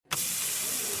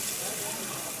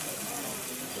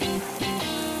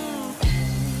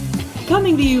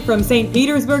Coming to you from St.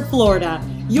 Petersburg, Florida,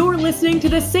 you're listening to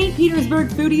the St. Petersburg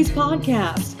Foodies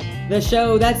Podcast, the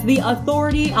show that's the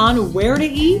authority on where to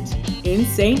eat in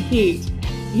St. Pete.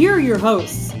 Here are your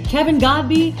hosts, Kevin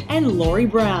Godby and Lori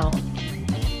Brown.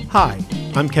 Hi,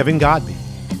 I'm Kevin Godby.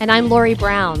 And I'm Lori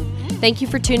Brown. Thank you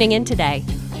for tuning in today.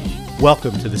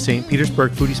 Welcome to the St.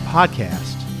 Petersburg Foodies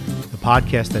Podcast, the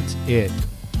podcast that's it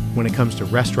when it comes to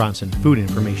restaurants and food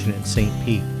information in St.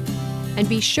 Pete. And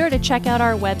be sure to check out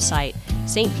our website,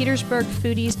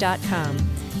 stpetersburgfoodies.com.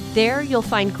 There you'll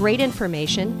find great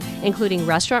information, including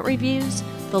restaurant reviews,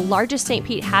 the largest St.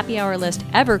 Pete happy hour list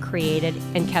ever created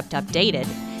and kept updated,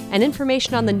 and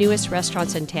information on the newest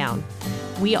restaurants in town.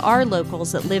 We are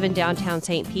locals that live in downtown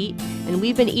St. Pete, and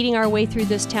we've been eating our way through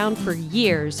this town for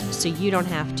years, so you don't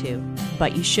have to.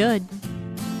 But you should.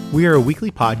 We are a weekly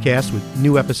podcast with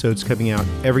new episodes coming out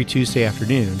every Tuesday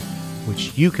afternoon,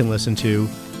 which you can listen to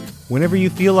whenever you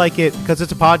feel like it, because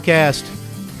it's a podcast.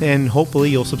 And hopefully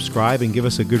you'll subscribe and give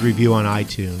us a good review on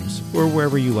iTunes or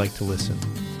wherever you like to listen.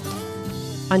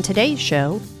 On today's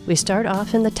show, we start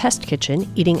off in the test kitchen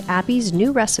eating Abby's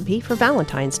new recipe for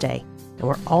Valentine's Day, and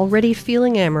we're already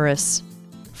feeling amorous.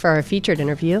 For our featured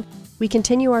interview, we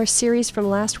continue our series from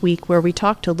last week where we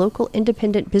talk to local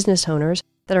independent business owners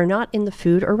that are not in the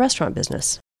food or restaurant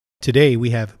business. Today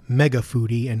we have mega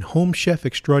foodie and home chef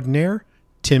extraordinaire,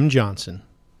 Tim Johnson.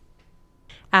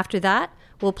 After that,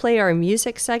 we'll play our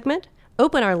music segment,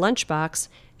 open our lunchbox,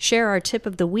 share our tip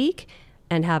of the week,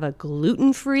 and have a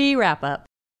gluten-free wrap-up.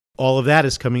 All of that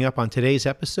is coming up on today's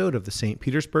episode of the St.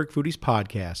 Petersburg Foodies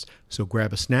Podcast. So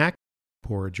grab a snack,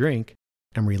 pour a drink,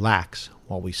 and relax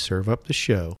while we serve up the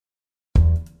show.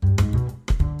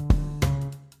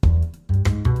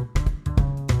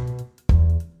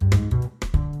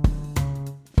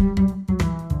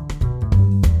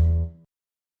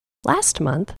 Last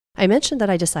month, I mentioned that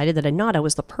I decided that Annata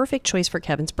was the perfect choice for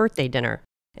Kevin's birthday dinner,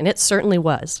 and it certainly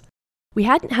was. We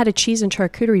hadn't had a cheese and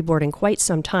charcuterie board in quite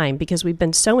some time because we'd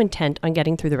been so intent on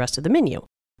getting through the rest of the menu.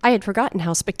 I had forgotten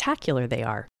how spectacular they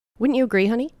are. Wouldn't you agree,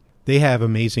 honey? They have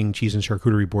amazing cheese and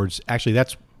charcuterie boards. Actually,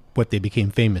 that's what they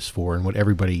became famous for and what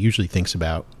everybody usually thinks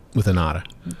about with Annata.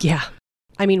 Yeah.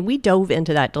 I mean, we dove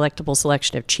into that delectable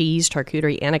selection of cheese,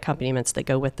 charcuterie, and accompaniments that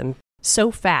go with them so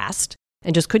fast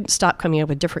and just couldn't stop coming up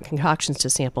with different concoctions to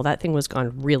sample. That thing was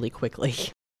gone really quickly.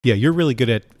 Yeah, you're really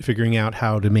good at figuring out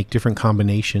how to make different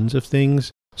combinations of things,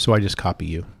 so I just copy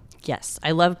you. Yes, I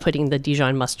love putting the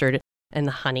Dijon mustard and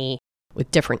the honey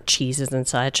with different cheeses and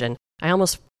such, and I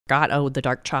almost forgot, the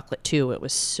dark chocolate too. It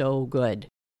was so good.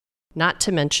 Not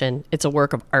to mention, it's a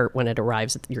work of art when it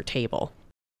arrives at your table.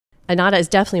 Annata is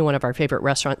definitely one of our favorite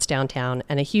restaurants downtown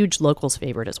and a huge locals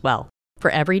favorite as well,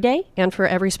 for every day and for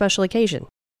every special occasion.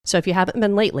 So if you haven't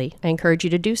been lately, I encourage you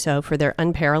to do so for their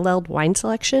unparalleled wine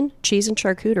selection, cheese and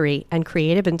charcuterie, and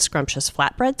creative and scrumptious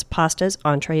flatbreads, pastas,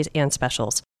 entrees, and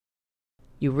specials.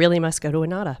 You really must go to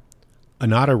Annata.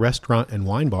 Annata Restaurant and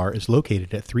Wine Bar is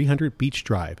located at 300 Beach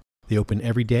Drive. They open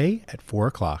every day at 4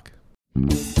 o'clock.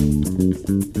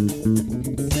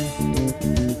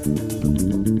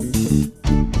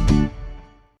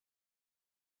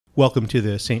 Welcome to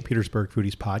the St. Petersburg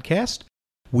Foodies Podcast.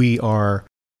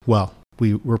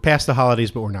 We're past the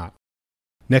holidays, but we're not.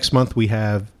 Next month we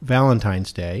have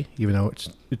Valentine's Day, even though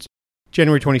it's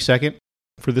January 22nd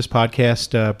for this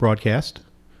podcast broadcast,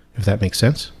 if that makes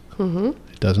sense. Mm-hmm.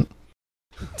 It doesn't.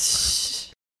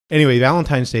 Anyway,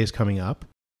 Valentine's Day is coming up,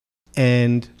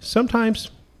 and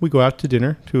sometimes we go out to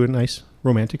dinner to a nice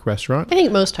romantic restaurant. I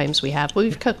think most times we have.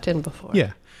 We've cooked in before.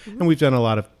 Yeah, and we've done a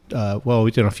lot of,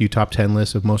 we've done a few top 10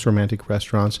 lists of most romantic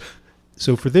restaurants.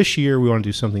 So for this year, we want to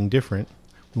do something different.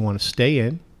 We want to stay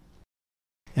in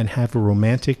and have a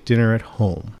romantic dinner at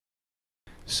home.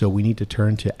 So we need to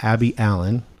turn to Abby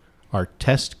Allen, our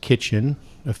test kitchen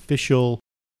official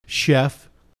chef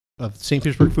of the St.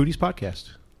 Petersburg Foodies Podcast.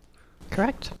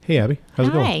 Correct. Hey, Abby. How's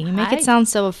it going? Hi. You make it sound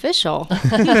so official.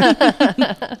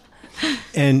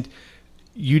 And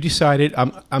you decided,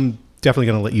 I'm definitely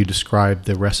going to let you describe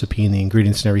the recipe and the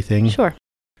ingredients and everything. Sure.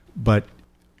 But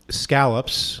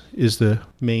scallops is the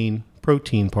main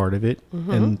protein part of it.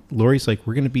 Mm-hmm. And Lori's like,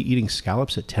 we're going to be eating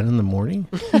scallops at 10 in the morning?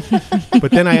 But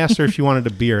then I asked her if she wanted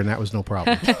a beer, and that was no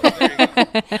problem.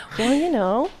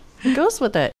 Well, it goes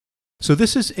with it. So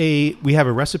we have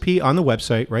a recipe on the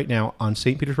website right now on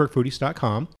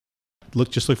stpetersburgfoodies.com.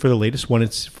 Just look for the latest one.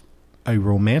 It's a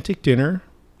romantic dinner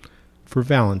for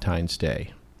Valentine's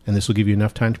Day. And this will give you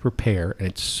enough time to prepare, and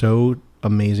it's so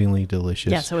amazingly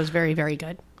delicious. Yes, it was very, very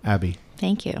good. Abby.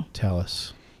 Thank you. Tell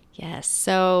us. Yes.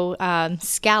 So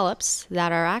scallops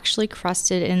that are actually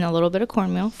crusted in a little bit of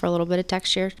cornmeal for a little bit of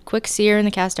texture. Quick sear in the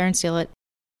cast iron skillet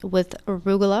with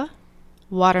arugula,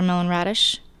 watermelon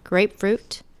radish,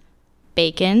 grapefruit,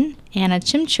 bacon, and a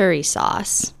chimichurri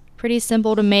sauce. Pretty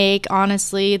simple to make.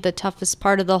 Honestly, the toughest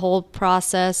part of the whole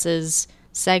process is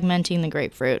segmenting the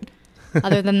grapefruit.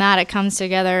 Other than that, it comes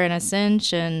together in a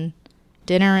cinch, and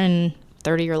dinner in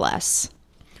 30 or less.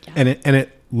 And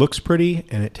it looks pretty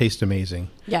and it tastes amazing.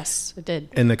 Yes, it did.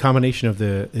 And the combination of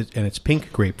and it's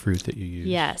pink grapefruit that you use.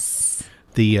 Yes.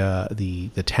 The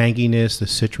tanginess, the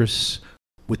citrus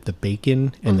with the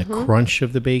bacon and the crunch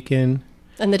of the bacon.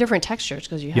 And the different textures,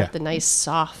 because you have the nice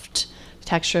soft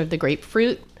texture of the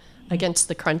grapefruit against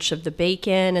the crunch of the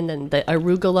bacon, and then the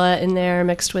arugula in there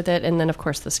mixed with it, and then, of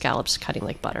course, the scallops cutting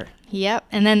like butter. Yep.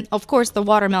 And then, of course, the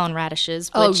watermelon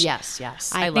radishes. Which yes.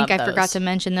 I think I forgot to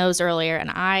mention those earlier, and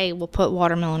I will put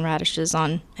watermelon radishes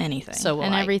on anything. So will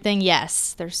and I. everything,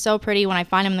 yes. They're so pretty. When I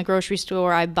find them in the grocery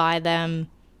store, I buy them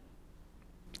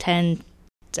 10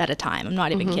 at a time. I'm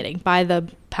not even kidding. Buy the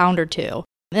pound or two.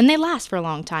 And they last for a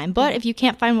long time. But if you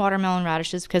can't find watermelon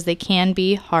radishes, because they can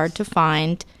be hard to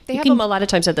find. They have them a lot of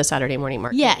times at the Saturday morning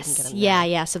market. Yes.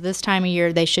 Yeah. So this time of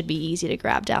year, they should be easy to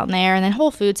grab down there. And then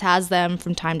Whole Foods has them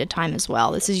from time to time as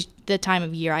well. This is the time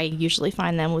of year I usually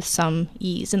find them with some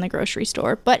ease in the grocery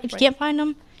store. But if you can't find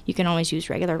them, you can always use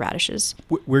regular radishes.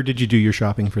 Where did you do your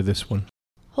shopping for this one?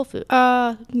 Whole Foods.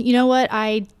 You know what?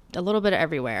 A little bit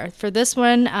everywhere. For this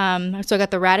one, so I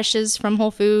got the radishes from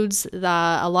Whole Foods,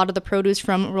 a lot of the produce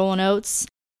from Rollin' Oats,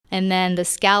 and then the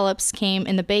scallops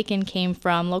and the bacon came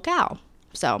from Locale.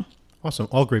 So Awesome.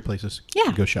 All great places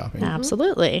to go shopping.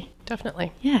 Absolutely.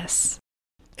 Definitely. Yes.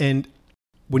 And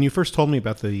when you first told me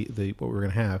about the what we were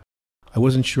going to have, I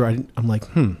wasn't sure. I'm like,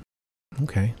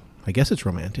 okay, I guess it's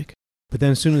romantic. But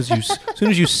then as soon as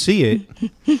you see it,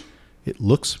 it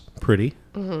looks pretty.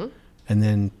 Mm-hmm. And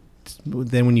then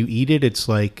when you eat it, it's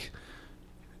like,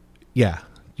 yeah,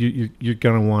 you're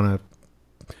going to want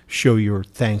to show your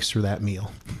thanks for that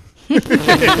meal.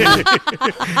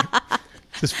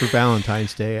 Just for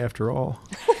Valentine's Day, after all.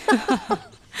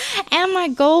 And my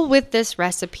goal with this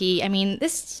recipe, I mean,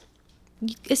 it's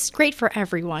great for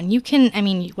everyone. You can,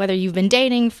 whether you've been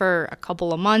dating for a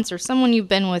couple of months or someone you've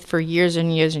been with for years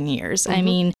and years and years. I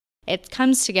mean, it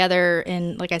comes together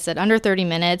in, like I said, under 30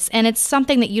 minutes, and it's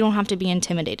something that you don't have to be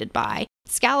intimidated by.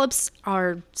 Scallops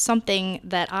are something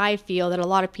that I feel that a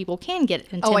lot of people can get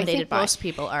intimidated by. I think most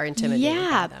people are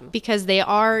intimidated by them. Because they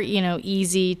are,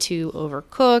 easy to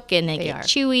overcook, and they get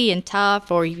chewy and tough,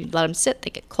 or you let them sit,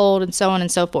 they get cold, and so on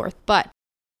and so forth. But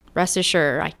rest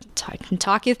assured, I can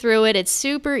talk you through it. It's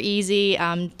super easy.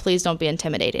 Please don't be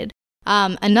intimidated.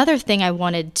 Another thing I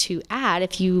wanted to add,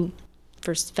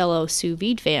 for fellow sous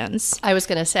vide fans. I was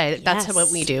going to say, that's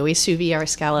what we do. We sous vide our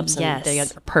scallops, and they are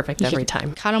perfect every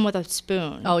time. Cut them with a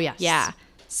spoon. Oh, yes. Yeah.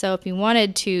 So if you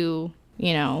wanted to,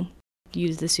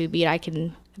 use the sous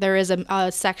vide, there is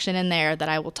a section in there that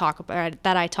I talk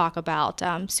about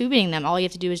sous videing them. All you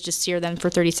have to do is just sear them for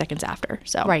 30 seconds after.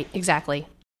 So right, exactly.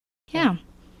 Yeah.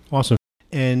 Awesome.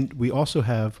 And we also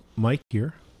have Mike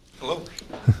here. Hello.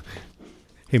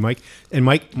 Hey, Mike. And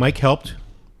Mike helped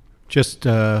just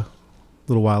a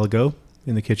little while ago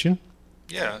in the kitchen.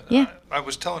 Yeah. I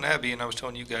was telling Abby, and I was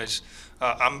telling you guys,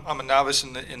 I'm a novice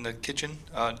in the kitchen,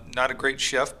 not a great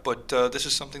chef, but this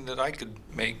is something that I could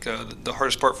make. The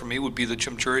hardest part for me would be the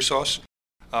chimichurri sauce.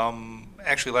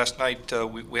 Actually, last night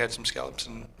we had some scallops,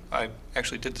 and I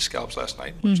actually did the scallops last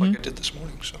night, much like I did this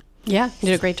morning. So. Yeah, you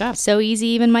did a great job. So easy,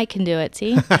 even Mike can do it,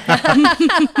 see?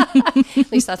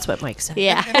 At least that's what Mike said.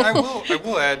 Yeah. And I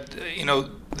will add,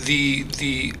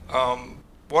 the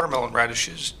watermelon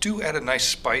radishes do add a nice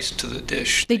spice to the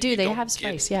dish. They do. They have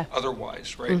spice, yeah.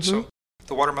 Otherwise, right? So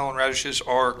the watermelon radishes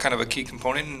are kind of a key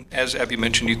component. And as Abby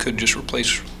mentioned, you could just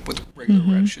replace with regular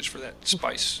radishes for that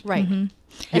spice. Right. And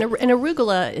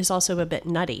arugula is also a bit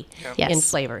nutty in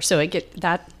flavor. So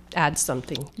that adds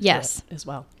something to it as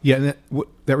well. Yeah, and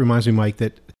that reminds me, Mike,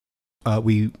 that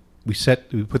we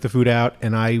put the food out,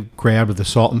 and I grabbed the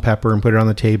salt and pepper and put it on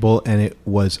the table, and it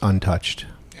was untouched.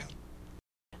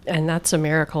 And that's a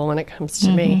miracle when it comes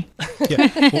to me. Yeah.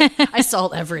 Well, I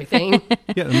salt everything.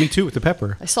 Yeah, me too with the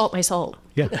pepper. I salt my salt.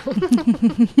 Yeah.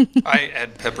 I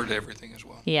add pepper to everything as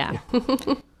well. Yeah.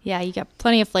 Yeah, you got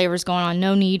plenty of flavors going on.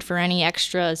 No need for any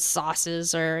extra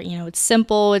sauces or, it's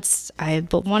simple. I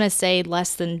want to say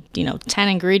less than, 10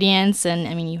 ingredients.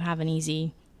 And you have an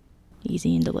easy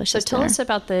and delicious So tell dinner. us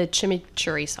about the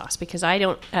chimichurri sauce, because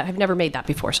I've never made that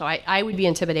before. So I would be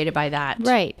intimidated by that.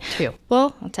 Right. Too.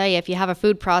 Well, I'll tell you, if you have a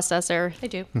food processor. I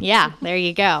do. Yeah, there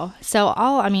you go. So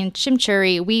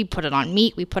chimichurri, we put it on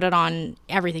meat. We put it on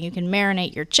everything. You can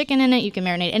marinate your chicken in it. You can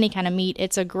marinate any kind of meat.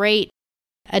 It's a great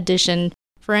addition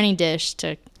for any dish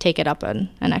to take it up an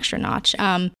extra notch.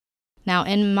 Now,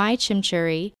 in my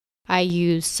chimichurri, I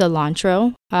use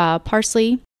cilantro,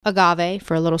 parsley, agave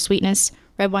for a little sweetness,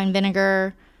 red wine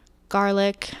vinegar,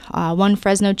 garlic, 1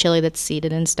 Fresno chili that's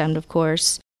seeded and stemmed, of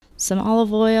course, some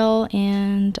olive oil,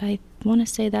 and I want to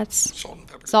say that's Salt and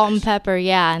pepper. salt and pepper,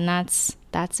 yeah, and that's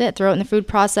it. Throw it in the food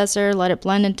processor, let it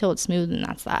blend until it's smooth, and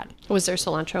that's that. Was there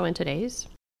cilantro in today's?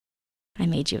 I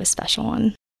made you a special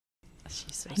one.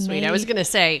 She's so sweet. I was going to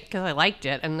say, because I liked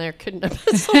it, and there couldn't have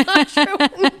been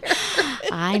cilantro in there.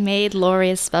 I made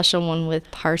Lori a special one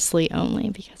with parsley only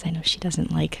because I know she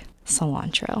doesn't like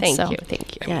cilantro. Thank so, you.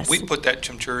 Thank you. And Yes. we put that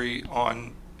chimichurri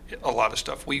on a lot of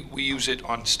stuff. We use it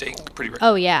on steak pretty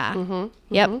regularly. Oh, yeah. Mm-hmm.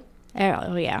 Yep.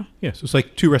 Oh, yeah. Yeah, so it's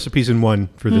like 2 recipes in one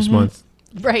for this month.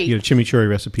 Right. You get a chimichurri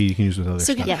recipe you can use with other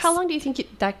So stuff. Yes. how long do you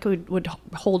think that would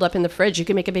hold up in the fridge? You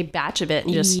could make a big batch of it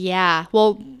and just... Yeah.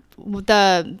 Well,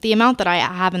 the amount that I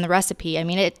have in the recipe, I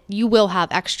mean, you will have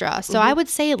extra. So I would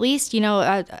say at least,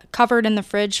 covered in the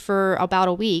fridge for about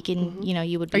a week, and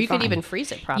you would be Or you could fine. even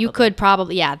freeze it, probably. You could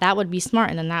probably, yeah, that would be smart,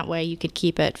 and then that way you could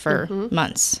keep it for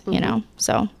months,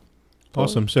 so.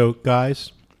 Awesome. So,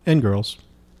 guys and girls,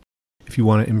 if you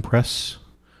want to impress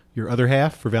your other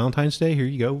half for Valentine's Day, here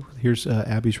you go. Here's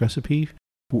Abby's recipe.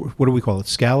 What do we call it?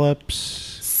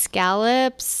 Scallops,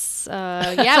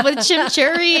 yeah, with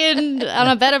chimichurri and on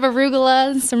a bed of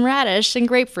arugula and some radish and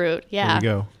grapefruit, yeah.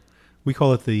 There we go. We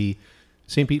call it the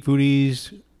St. Pete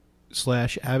Foodies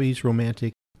 / Abby's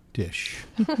romantic dish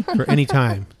for any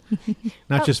time,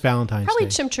 not just Valentine's Probably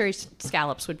Day. chimichurri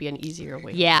scallops would be an easier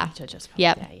way Yeah. to just...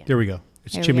 Yep. Yeah. There we go.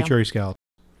 It's There we go. chimichurri scallop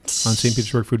on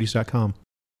stpetersburgfoodies.com.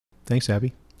 Thanks,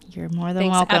 Abby. You're more than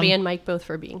Thanks, welcome. Abby and Mike, both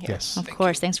for being here. Yes. Of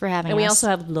course, thanks for having And we us. also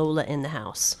have Lola in the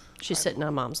house. She's sitting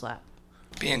on Mom's lap.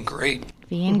 Being great.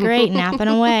 Being great, napping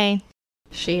away.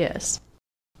 She is.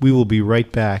 We will be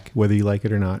right back, whether you like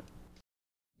it or not.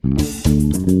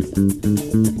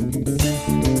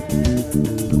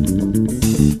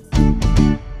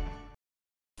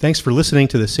 Thanks for listening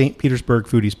to the St. Petersburg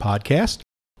Foodies podcast.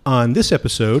 On this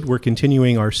episode, we're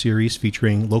continuing our series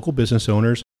featuring local business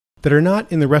owners that are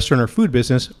not in the restaurant or food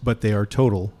business, but they are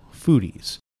total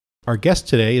foodies. Our guest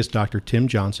today is Dr. Tim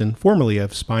Johnson, formerly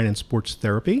of Spine and Sports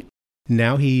Therapy.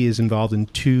 Now he is involved in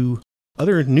 2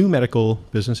 other new medical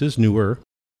businesses, newer,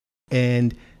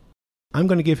 and I'm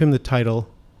going to give him the title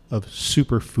of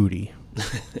Super Foodie.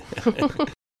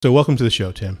 So welcome to the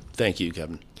show, Tim. Thank you,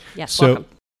 Kevin. Yes, So welcome.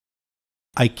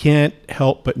 I can't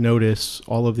help but notice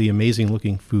all of the amazing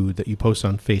looking food that you post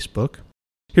on Facebook.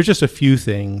 Here's just a few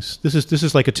things. This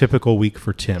is like a typical week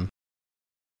for Tim.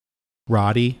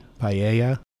 Roti,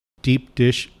 paella, deep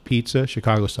dish pizza,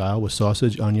 Chicago style, with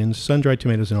sausage, onions, sun-dried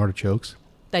tomatoes, and artichokes.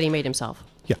 That he made himself.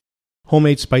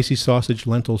 Homemade spicy sausage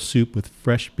lentil soup with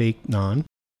fresh baked naan.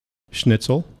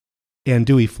 Schnitzel.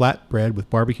 Andouille flatbread with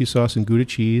barbecue sauce and Gouda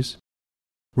cheese.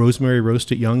 Rosemary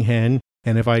roasted young hen.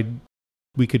 And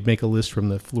we could make a list from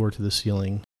the floor to the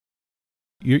ceiling.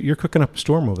 You're cooking up a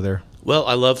storm over there. Well,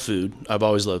 I love food. I've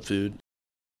always loved food.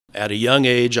 At a young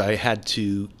age, I had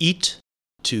to eat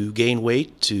to gain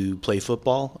weight, to play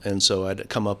football. And so I'd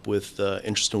come up with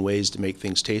interesting ways to make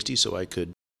things tasty so I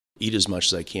could eat as much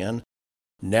as I can.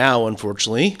 Now,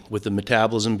 unfortunately, with the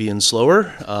metabolism being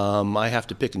slower, I have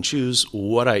to pick and choose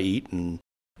what I eat and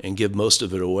give most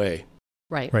of it away.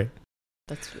 Right. Right.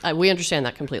 We understand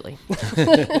that completely.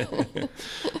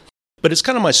 But it's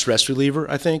kind of my stress reliever,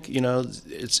 I think.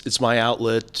 It's my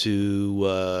outlet to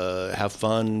have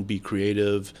fun, be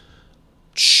creative,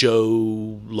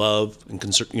 show love and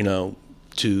concern,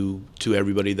 to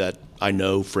everybody that I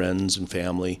know, friends and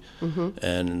family,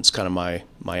 and it's kind of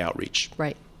my outreach.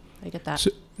 Right. I get that. So,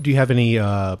 do you have any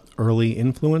early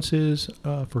influences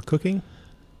for cooking?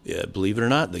 Yeah, believe it or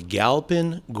not, the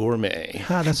Gallopin' Gourmet.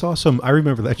 That's awesome. I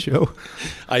remember that show.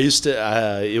 I used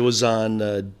to. It was on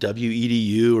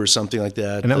WEDU or something like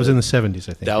that. And that was in the 70s,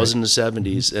 I think. That was right? in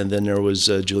the 70s, and then there was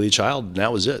Julia Child, and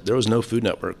that was it. There was no Food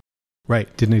Network.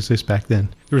 Right. Didn't exist back then.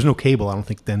 There was no cable, I don't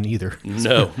think, then either.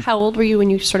 No. How old were you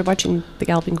when you started watching The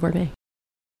Galloping Gourmet?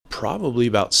 Probably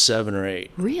about 7 or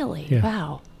 8. Really? Yeah.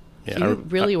 Wow. Yeah, So you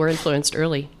really were influenced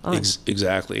early on.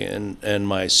 Exactly. And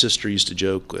my sister used to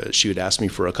joke, she would ask me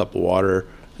for a cup of water,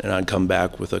 and I'd come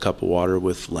back with a cup of water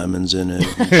with lemons in it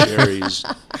and cherries.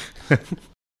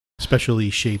 Specially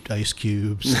shaped ice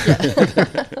cubes.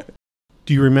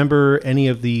 Do you remember any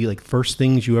of the first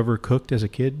things you ever cooked as a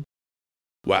kid?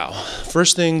 Wow.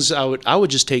 First things, I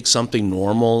would just take something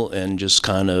normal and just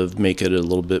kind of make it a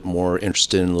little bit more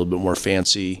interesting, a little bit more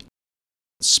fancy.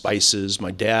 Spices. My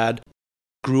dad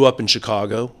grew up in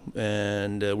Chicago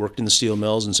and worked in the steel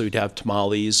mills, and so he'd have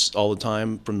tamales all the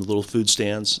time from the little food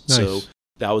stands. Nice. So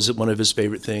that was one of his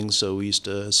favorite things. So we used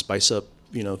to spice up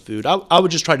food. I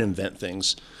would just try to invent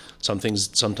things. Some things,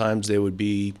 sometimes they would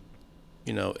be,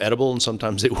 edible, and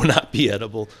sometimes they would not be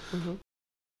edible. Mm-hmm.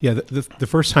 Yeah, the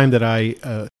first time that I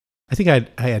think I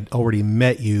had already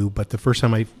met you, but the first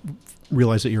time I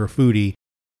realized that you're a foodie,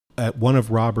 at one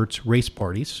of Robert's race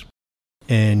parties,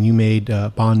 and you made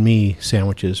banh mi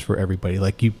sandwiches for everybody.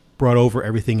 Like, you brought over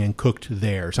everything and cooked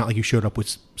there. It's not like you showed up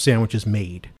with sandwiches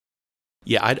made.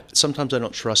 Yeah, sometimes I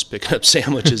don't trust picking up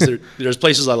sandwiches. There's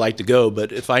places I like to go,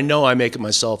 but if I know I make it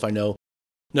myself, I know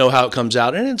how it comes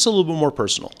out, and it's a little bit more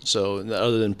personal. So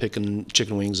other than picking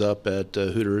chicken wings up at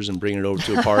Hooters and bringing it over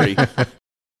to a party,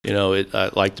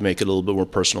 I like to make it a little bit more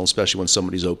personal, especially when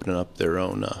somebody's opening up their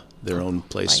own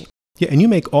place. Right. Yeah, and you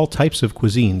make all types of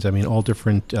cuisines. I mean, all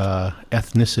different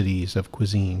ethnicities of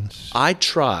cuisines. I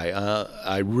try.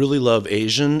 I really love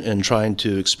Asian and trying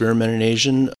to experiment in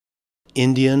Asian.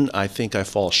 Indian, I think I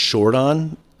fall short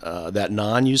on. That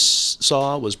naan you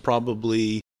saw was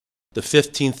probably the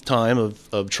 15th time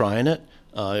of trying it.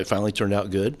 It finally turned out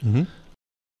good. Mm-hmm.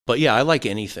 But yeah, I like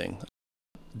anything.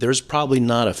 There's probably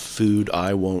not a food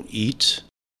I won't eat.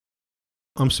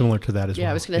 I'm similar to that as well.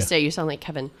 Yeah, I was going to say, you sound like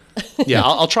Kevin. Yeah,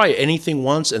 I'll try anything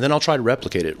once, and then I'll try to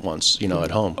replicate it once,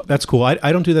 at home. That's cool. I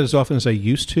don't do that as often as I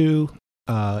used to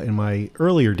in my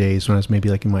earlier days, when I was maybe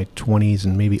like in my 20s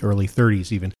and maybe early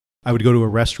 30s even. I would go to a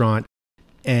restaurant,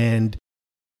 and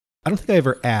I don't think I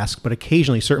ever asked, but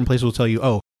occasionally certain places will tell you,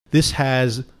 oh, this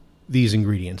has these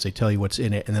ingredients. They tell you what's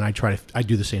in it, and then I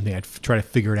do the same thing. I try to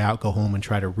figure it out, go home and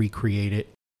try to recreate it.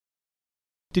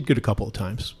 Did good a couple of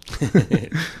times.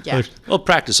 Yeah. Well,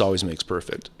 practice always makes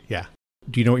perfect. Yeah.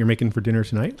 Do you know what you're making for dinner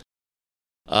tonight?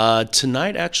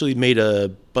 Tonight actually made a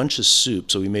bunch of soup.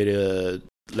 So we made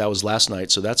that was last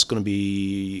night. So that's going to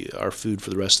be our food for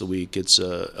the rest of the week. It's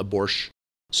a borscht,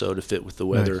 so to fit with the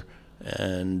weather. Nice.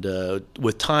 And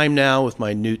with time now, with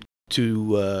my new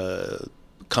two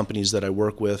companies that I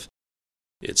work with,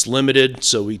 it's limited,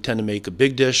 so we tend to make a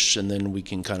big dish, and then we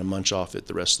can kind of munch off it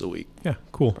the rest of the week. Yeah,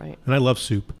 cool. Right. And I love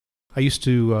soup. I used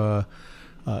to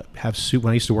have soup when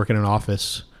I used to work in an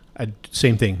office.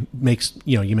 Same thing.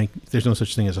 There's no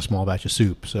such thing as a small batch of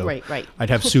soup. So right. I'd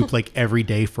have soup like every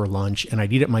day for lunch, and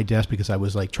I'd eat at my desk because I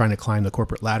was like trying to climb the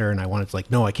corporate ladder, and I wanted to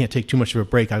no, I can't take too much of a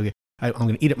break. I'm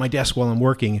going to eat at my desk while I'm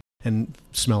working and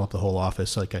smell up the whole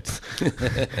office.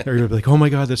 Everybody would be like, oh my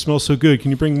God, that smells so good. Can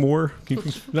you bring more?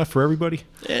 Enough for everybody?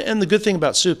 And the good thing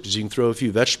about soup is you can throw a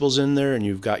few vegetables in there, and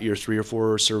you've got your 3 or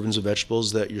 4 servings of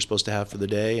vegetables that you're supposed to have for the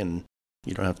day, and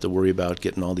you don't have to worry about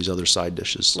getting all these other side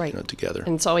dishes together.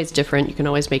 And it's always different. You can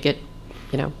always make it,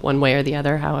 one way or the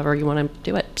other, however you want to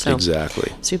do it. So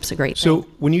exactly. Soup's a great thing. So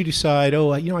when you decide,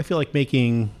 I feel like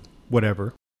making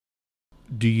whatever,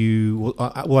 do you,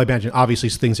 I imagine obviously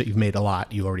it's things that you've made a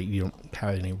lot, you don't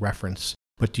have any reference,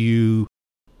 but do you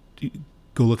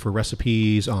go look for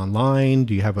recipes online?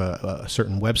 Do you have a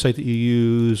certain website that you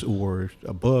use, or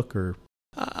a book, or?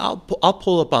 I'll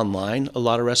pull up online a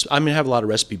lot of recipes. I have a lot of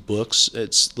recipe books.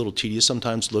 It's a little tedious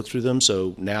sometimes to look through them.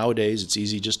 So nowadays it's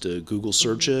easy just to Google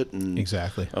search it. And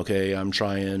exactly. Okay, I'm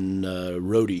trying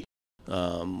roti.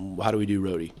 How do we do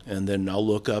roti? And then I'll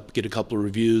look up, get a couple of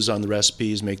reviews on the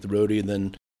recipes, make the roti, and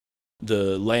then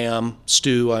the lamb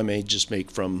stew I may just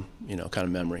make from, kind of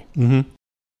memory. Mm-hmm.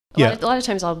 A lot of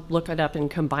times I'll look it up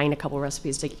and combine a couple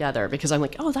recipes together because I'm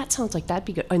like, oh, that sounds like that'd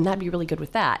be good, and that'd be really good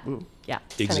with that. And yeah,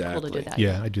 it's kind of cool to do that.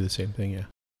 Yeah, I do the same thing. Yeah,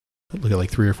 I look at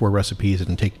like 3 or 4 recipes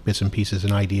and take bits and pieces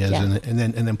and ideas, and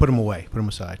then put them away, put them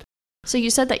aside. So you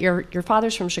said that your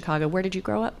father's from Chicago. Where did you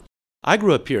grow up? I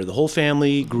grew up here. The whole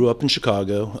family grew up in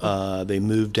Chicago. They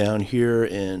moved down here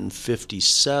in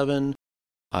 '57.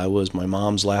 I was my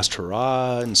mom's last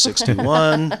hurrah in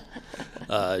 '61.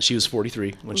 She was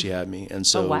 43 when she had me, and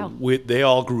so they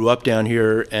all grew up down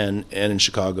here, and in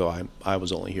Chicago. I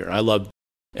was only here. I loved,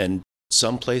 and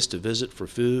some place to visit for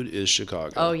food is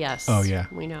Chicago. Oh yes. Oh yeah.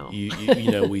 We know.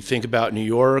 We think about New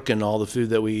York and all the food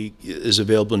that is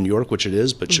available in New York, which it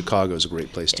is, but Chicago is a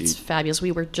great place to eat. It's fabulous.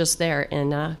 We were just there in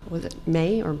was it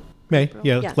May or May?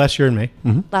 Yeah, last year in May.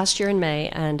 Mm-hmm. Last year in May,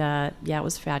 and it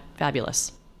was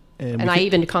fabulous. And I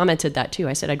even commented that too.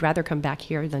 I said I'd rather come back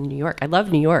here than New York. I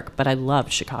love New York, but I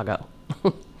love Chicago.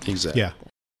 Exactly. Yeah.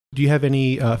 Do you have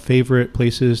any favorite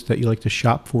places that you like to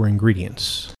shop for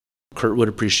ingredients? Kurt would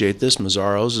appreciate this.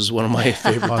 Mazzaro's is one of my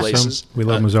favorite places. We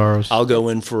love Mazzaro's. I'll go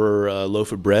in for a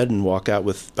loaf of bread and walk out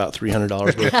with about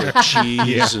 $300 worth of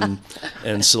cheese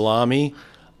and salami.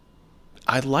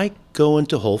 I like going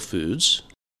to Whole Foods.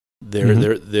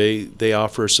 They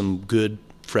offer some good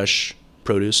fresh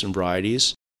produce and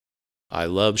varieties. I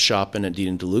love shopping at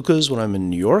Dean & DeLuca's when I'm in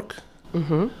New York.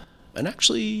 Mm-hmm. And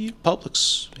actually,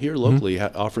 Publix here locally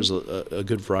offers a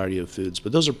good variety of foods.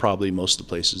 But those are probably most of the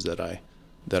places that I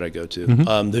go to.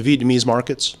 The Vietnamese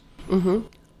markets.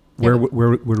 Where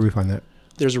do we find that?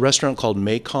 There's a restaurant called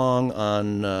Mekong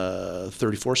on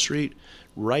 34th Street.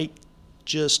 Right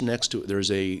just next to it,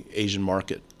 there's a Asian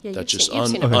market. Yeah, that's just you've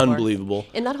seen it before. unbelievable.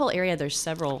 In that whole area, there's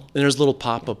several. And there's little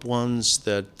pop-up ones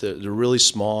that they're really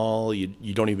small. You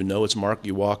don't even know it's a market.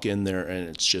 You walk in there, and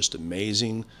it's just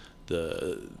amazing.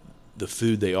 The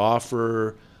food they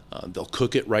offer, they'll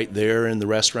cook it right there in the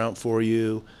restaurant for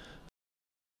you.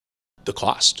 The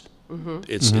cost,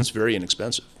 it's very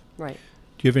inexpensive. Right.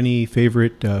 Do you have any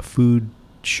favorite food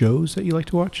shows that you like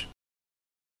to watch?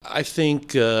 I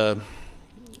think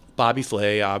Bobby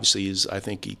Flay obviously I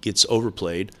think he gets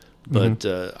overplayed, but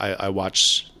I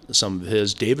watch some of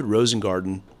his. David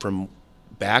Rosengarten from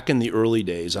back in the early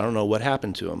days. I don't know what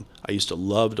happened to him. I used to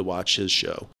love to watch his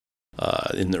show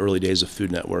in the early days of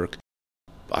Food Network.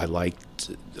 I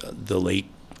liked the late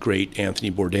great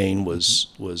Anthony Bourdain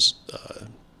was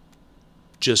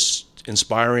just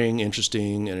inspiring,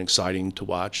 interesting, and exciting to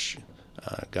watch.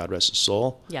 God rest his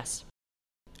soul. Yes.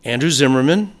 Andrew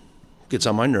Zimmerman gets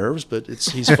on my nerves, but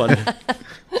he's fun.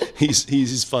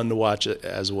 he's fun to watch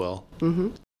as well.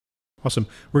 Awesome.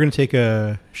 We're going to take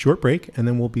a short break, and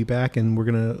then we'll be back, and we're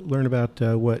going to learn about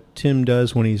what Tim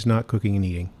does when he's not cooking and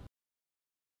eating.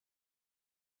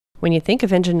 When you think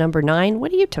of engine number 9,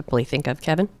 what do you typically think of,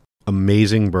 Kevin?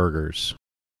 Amazing burgers.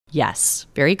 Yes,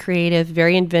 very creative,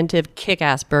 very inventive,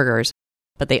 kick-ass burgers.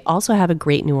 But they also have a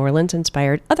great New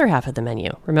Orleans-inspired other half of the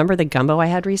menu. Remember the gumbo I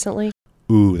had recently?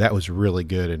 Ooh, that was really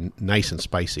good and nice and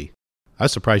spicy. I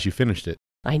was surprised you finished it.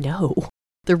 I know.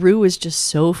 The roux is just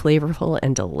so flavorful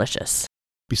and delicious.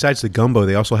 Besides the gumbo,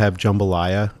 they also have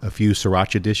jambalaya, a few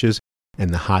sriracha dishes,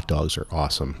 and the hot dogs are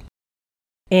awesome.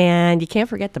 And you can't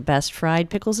forget the best fried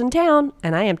pickles in town,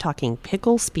 and I am talking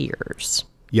pickle spears.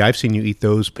 Yeah, I've seen you eat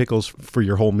those pickles for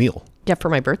your whole meal. Yeah, for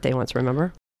my birthday once,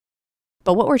 remember?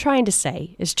 But what we're trying to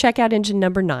say is check out engine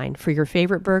number 9 for your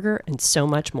favorite burger and so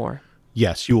much more.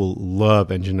 Yes, you will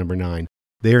love engine number 9.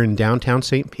 They're in downtown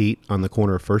St. Pete on the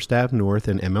corner of First Ave North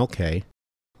and MLK.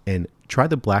 And try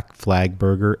the Black Flag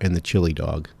burger and the chili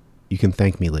dog. You can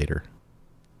thank me later.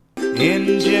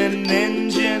 Engine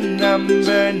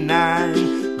number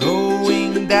 9,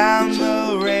 going down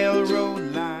the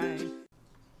railroad line.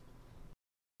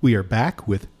 We are back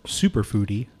with super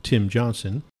foodie Tim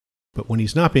Johnson. But when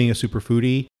he's not being a super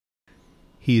foodie,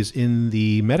 he is in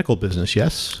the medical business,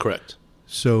 yes? Correct.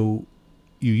 So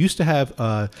you used to have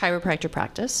a chiropractor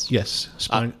practice? Yes.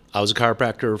 I was a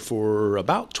chiropractor for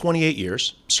about 28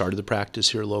 years. Started the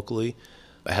practice here locally.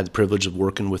 I had the privilege of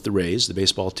working with the Rays, the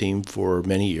baseball team, for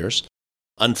many years.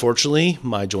 Unfortunately,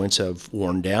 my joints have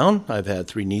worn down. I've had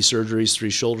 3 knee surgeries, 3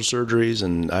 shoulder surgeries,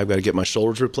 and I've got to get my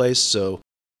shoulders replaced. So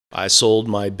I sold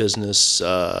my business.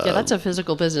 Yeah, that's a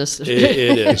physical business. It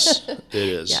is. It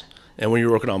is. Yeah. And when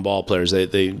you're working on ball players, they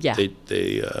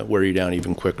wear you down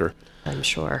even quicker. I'm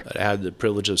sure. I had the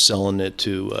privilege of selling it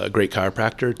to a great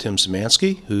chiropractor, Tim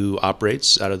Szymanski, who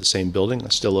operates out of the same building. I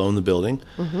still own the building.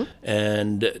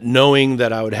 And knowing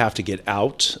that I would have to get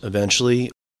out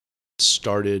eventually,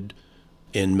 started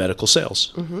in medical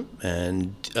sales.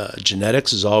 And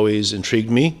genetics has always intrigued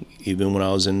me, even when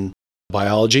I was in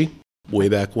biology way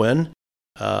back when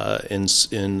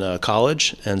in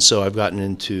college. And so I've gotten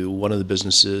into one of the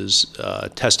businesses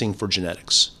testing for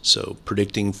genetics, so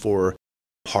predicting for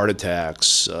heart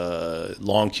attacks,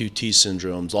 long QT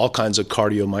syndromes, all kinds of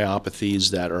cardiomyopathies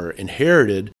that are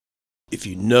inherited. If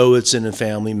you know it's in a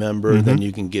family member, then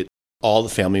you can get all the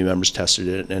family members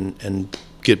tested and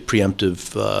get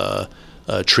preemptive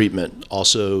treatment.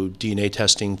 Also, DNA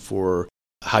testing for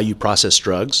how you process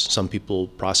drugs. Some people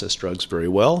process drugs very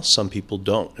well. Some people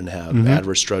don't and have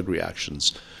adverse drug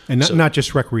reactions. And not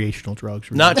just recreational drugs.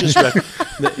 Really. Not just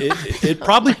it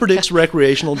probably predicts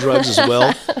recreational drugs as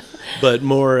well, but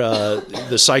more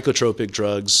the psychotropic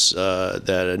drugs that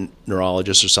a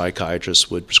neurologist or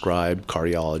psychiatrist would prescribe,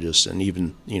 cardiologists, and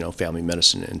even family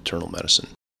medicine, internal medicine.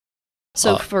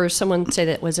 So for someone, say,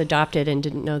 that was adopted and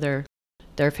didn't know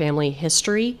their family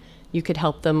history, you could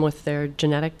help them with their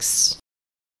genetics?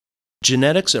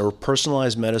 Genetics or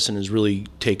personalized medicine has really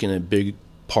taken a big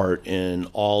part in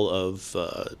all of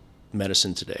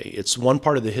medicine today. It's one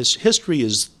part of the history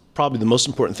is probably the most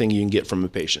important thing you can get from a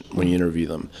patient when you interview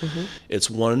them.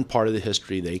 It's one part of the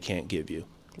history they can't give you.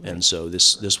 And so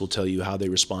this will tell you how they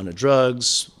respond to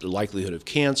drugs, the likelihood of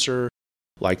cancer,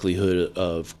 likelihood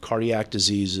of cardiac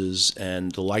diseases,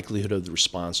 and the likelihood of the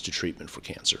response to treatment for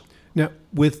cancer. Now,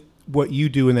 with what you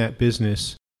do in that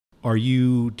business, Are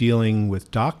you dealing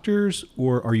with doctors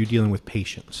or are you dealing with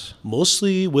patients?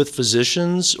 Mostly with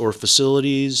physicians or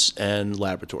facilities and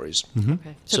laboratories.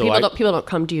 Okay. So people don't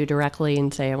come to you directly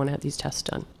and say, I want to have these tests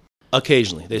done.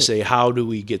 Occasionally. They say, how do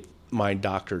we get my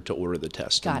doctor to order the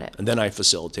test? Got it. And then I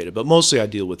facilitate it. But mostly I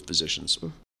deal with physicians.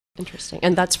 Interesting.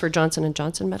 And that's for Johnson &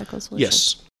 Johnson Medical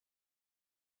Solutions? Yes.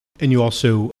 And you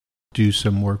also do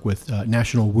some work with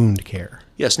National Wound Care.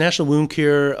 Yes, National Wound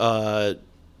Care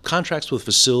contracts with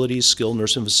facilities, skilled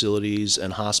nursing facilities,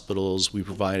 and hospitals. We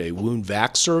provide a wound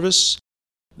vac service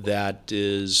that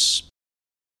is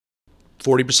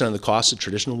 40% of the cost of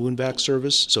traditional wound vac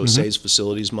service, so it saves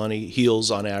facilities money,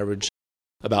 heals on average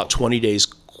about 20 days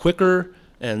quicker,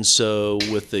 and so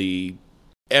with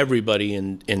everybody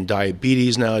in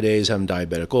diabetes nowadays having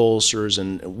diabetic ulcers,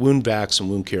 and wound vacs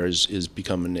and wound care is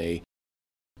becoming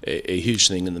a huge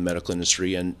thing in the medical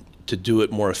industry, and to do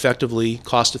it more effectively,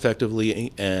 cost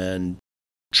effectively, and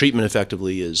treatment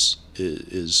effectively is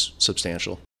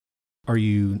substantial. Are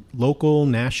you local,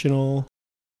 national?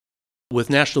 With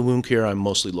National Wound Care, I'm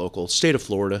mostly local. State of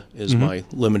Florida is my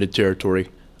limited territory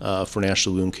for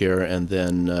National Wound Care, and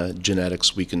then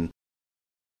genetics.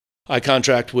 I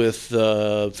contract with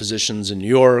physicians in New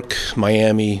York,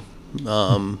 Miami,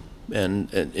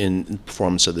 and in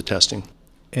performance of the testing.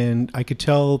 And I could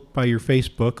tell by your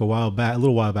Facebook a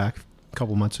little while back, a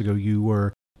couple months ago, you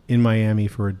were in Miami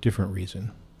for a different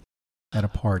reason, at a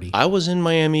party. I was in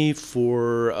Miami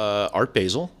for Art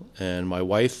Basel, and my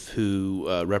wife, who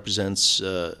represents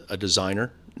a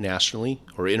designer nationally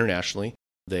or internationally,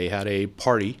 they had a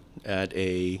party at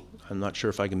I'm not sure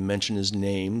if I can mention his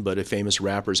name, but a famous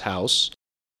rapper's house.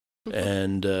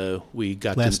 And we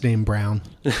got last name Brown,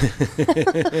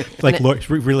 like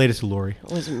related to Lori.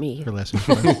 It wasn't me. Her last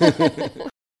name.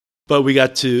 But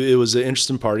it was an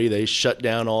interesting party. They shut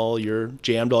down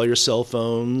jammed all your cell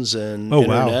phones and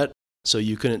internet, wow. So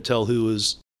you couldn't tell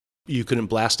you couldn't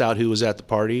blast out who was at the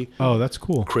party. Oh, that's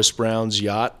cool. Chris Brown's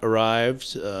yacht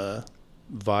arrived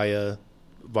via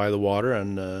the water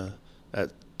and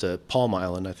at Palm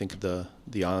Island, I think the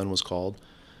island was called.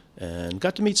 And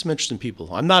got to meet some interesting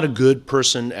people. I'm not a good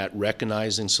person at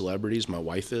recognizing celebrities. My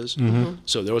wife is.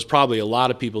 So there was probably a lot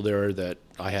of people there that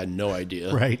I had no idea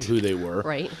who they were.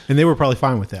 Right. And they were probably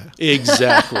fine with that.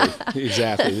 Exactly.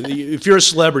 If you're a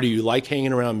celebrity, you like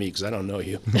hanging around me because I don't know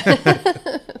you.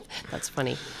 That's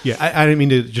funny. Yeah, I didn't mean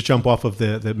to just jump off of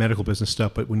the medical business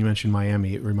stuff, but when you mentioned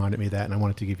Miami, it reminded me of that, and I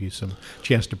wanted to give you some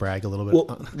chance to brag a little bit.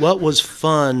 Well, what was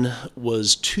fun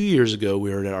was 2 years ago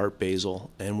we were at Art Basel,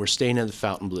 and we're staying at the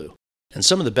Fontainebleau. And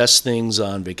some of the best things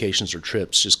on vacations or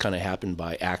trips just kind of happened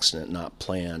by accident, not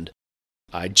planned.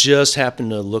 I just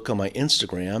happened to look on my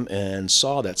Instagram and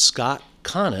saw that Scott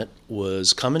Conant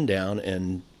was coming down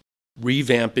and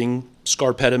revamping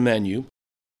Scarpetta menu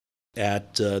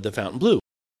at the Fontainebleau.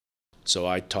 So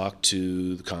I talked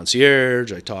to the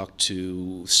concierge, I talked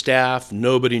to staff,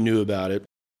 nobody knew about it.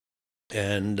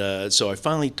 And so I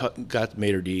finally got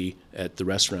Maître D at the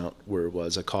restaurant where it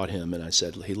was. I caught him and I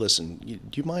said, hey, listen,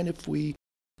 do you mind if we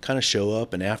kind of show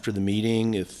up and after the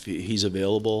meeting, if he's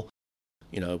available,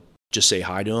 just say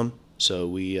hi to him? So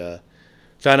we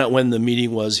found out when the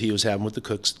meeting was he was having with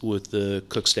the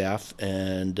cook staff,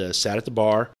 and sat at the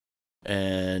bar,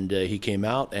 and he came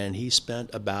out and he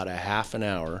spent about a half an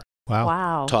hour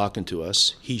Wow. talking to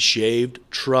us. He shaved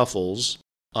truffles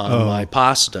on my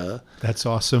pasta. That's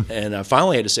awesome. And I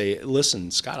finally had to say, listen,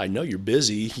 Scott, I know you're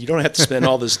busy. You don't have to spend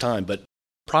all this time, but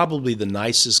probably the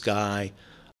nicest guy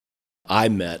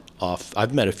I've met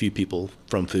a few people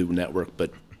from Food Network,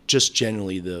 but just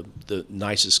generally the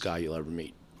nicest guy you'll ever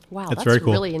meet. Wow, That's very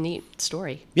cool. Really a neat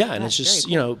story. Yeah, and it's just,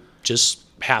 cool. just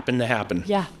happened to happen.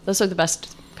 Yeah, those are the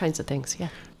best kinds of things, yeah.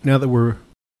 Now that we're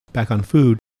back on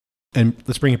food, and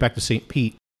let's bring it back to St.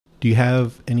 Pete, do you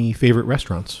have any favorite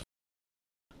restaurants?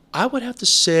 I would have to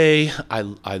say I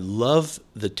love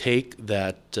the take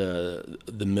that the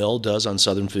Mill does on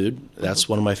Southern food. That's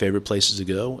one of my favorite places to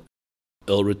go.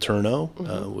 Il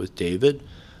Ritorno with David.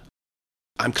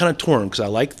 I'm kind of torn because I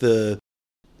like the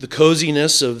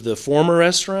coziness of the former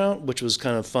restaurant, which was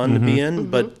kind of fun to be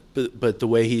in, but the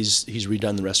way he's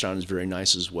redone the restaurant is very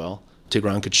nice as well.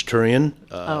 Tigran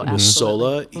Khachaturian with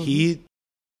Sola.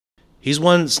 He's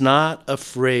one that's not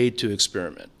afraid to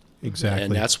experiment. Exactly.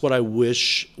 And that's what I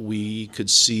wish we could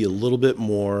see a little bit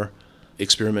more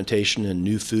experimentation in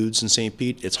new foods in St.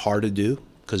 Pete. It's hard to do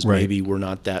because maybe we're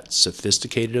not that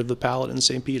sophisticated of the palate in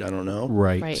St. Pete. I don't know.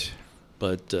 Right.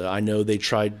 But I know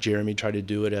Jeremy tried to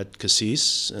do it at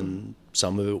Cassis, and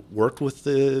some of it worked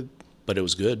but it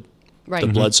was good. Right.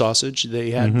 The blood sausage they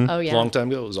had Oh, yeah. a long time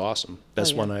ago, it was awesome.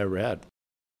 Best one I ever had.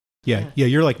 Yeah,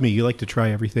 you're like me. You like to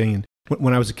try everything. And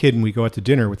when I was a kid and we go out to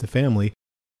dinner with the family,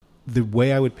 the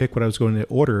way I would pick what I was going to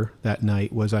order that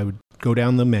night was I would go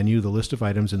down the menu, the list of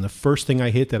items, and the first thing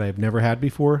I hit that I've never had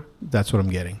before, that's what I'm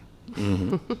getting.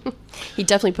 Mm-hmm. He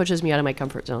definitely pushes me out of my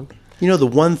comfort zone. You know, the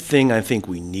one thing I think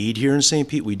we need here in St.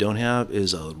 Pete we don't have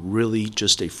is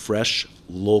just a fresh,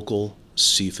 local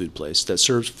seafood place that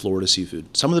serves Florida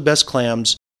seafood. Some of the best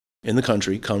clams in the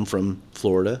country come from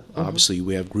Florida. Mm-hmm. Obviously,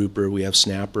 we have grouper, we have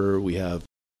snapper, we have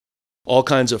all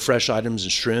kinds of fresh items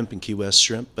and shrimp and Key West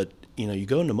shrimp. But, you know, you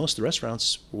go into most of the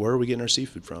restaurants, where are we getting our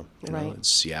seafood from? You know, in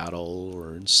Seattle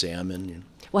or in salmon. You know.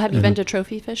 Well, have you been to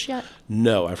Trophy Fish yet?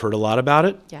 No, I've heard a lot about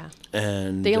it. Yeah.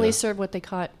 And they only serve what they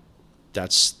caught.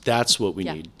 That's what we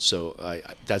need. So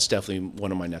that's definitely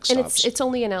one of my next stops. It's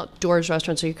only an outdoors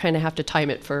restaurant, so you kind of have to time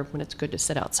it for when it's good to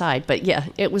sit outside. But yeah,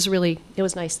 it was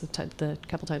nice the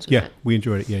couple times we went. We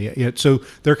enjoyed it. Yeah. So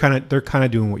they're kind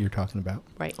of doing what you're talking about.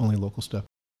 Right. Only local stuff.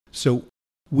 So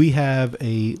we have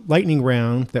a lightning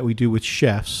round that we do with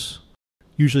chefs.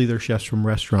 Usually they're chefs from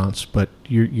restaurants, but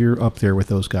you're up there with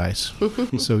those guys.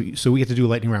 So we get to do a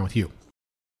lightning round with you.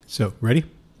 So ready?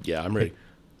 Yeah, I'm ready. Okay.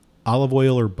 Olive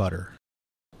oil or butter?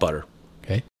 Butter.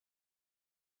 Okay.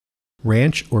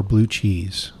 Ranch or blue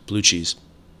cheese? Blue cheese.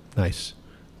 Nice.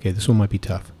 Okay, this one might be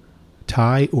tough.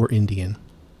 Thai or Indian?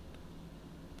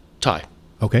 Thai.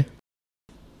 Okay.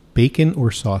 Bacon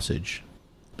or sausage?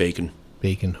 Bacon.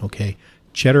 Bacon, okay.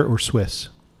 Cheddar or Swiss?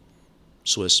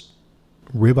 Swiss.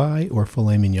 Ribeye or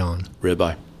filet mignon?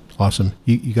 Ribeye. Awesome.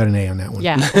 You got an A on that one.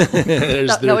 Yeah.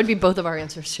 that would be both of our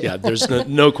answers, too. Yeah, there's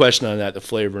no question on that. The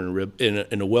flavor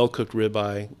in a well-cooked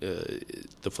ribeye,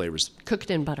 the flavor's...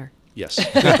 Cooked in butter. Yes.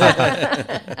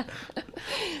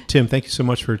 Tim, thank you so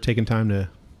much for taking time to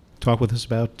talk with us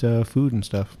about food and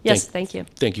stuff. Yes, thank you.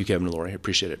 Thank you, Kevin and Lori. I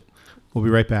appreciate it. We'll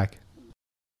be right back.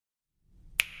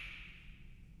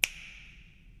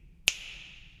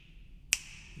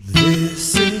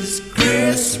 This is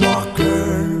Chris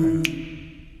Walker,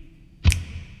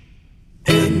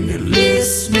 and you're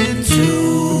listening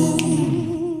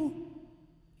to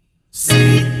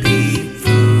St. Pete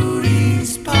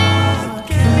Foodies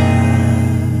Podcast.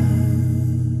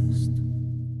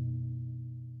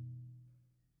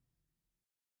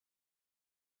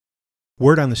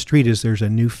 Word on the street is there's a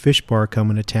new fish bar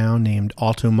coming to town named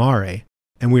Alto Mare,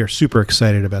 and we are super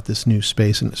excited about this new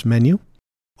space and this menu.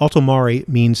 Alto Mare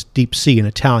means deep sea in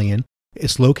Italian.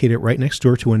 It's located right next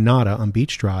door to Annata on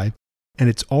Beach Drive, and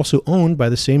it's also owned by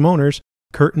the same owners,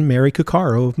 Kurt and Mary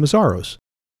Cuccaro of Mazzaro's.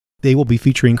 They will be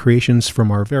featuring creations from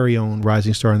our very own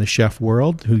rising star in the chef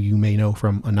world, who you may know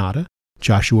from Annata,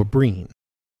 Joshua Breen.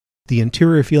 The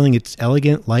interior feeling, it's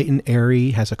elegant, light and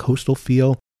airy, has a coastal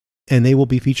feel, and they will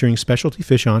be featuring specialty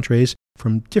fish entrees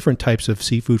from different types of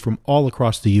seafood from all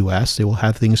across the U.S. They will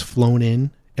have things flown in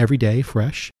every day,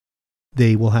 fresh.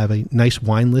 They will have a nice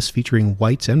wine list featuring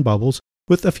whites and bubbles,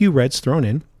 with a few reds thrown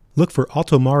in. Look for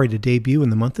Alto Mare to debut in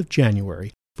the month of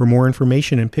January. For more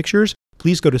information and pictures,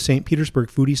 please go to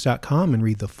stpetersburgfoodies.com and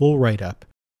read the full write-up.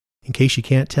 In case you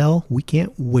can't tell, we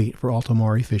can't wait for Alto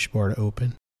Mare Fish Bar to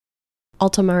open.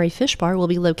 Alto Mare Fish Bar will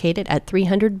be located at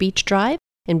 300 Beach Drive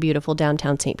in beautiful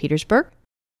downtown St. Petersburg.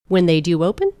 When they do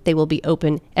open, they will be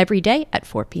open every day at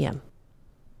 4 p.m.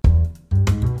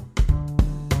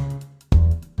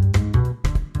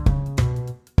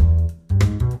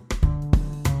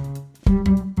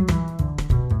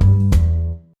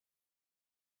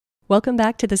 Welcome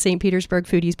back to the St. Petersburg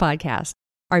Foodies Podcast.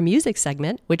 Our music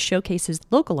segment, which showcases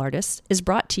local artists, is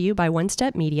brought to you by One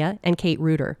Step Media and Kate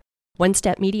Reuter. One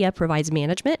Step Media provides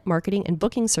management, marketing, and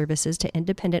booking services to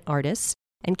independent artists,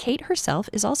 and Kate herself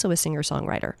is also a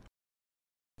singer-songwriter.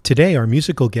 Today, our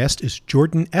musical guest is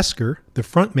Jordan Esker, the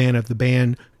frontman of the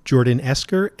band Jordan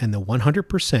Esker and the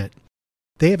 100%.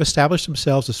 They have established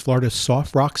themselves as Florida's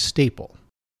soft rock staple.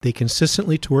 They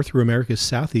consistently tour through America's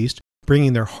Southeast,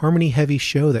 bringing their harmony-heavy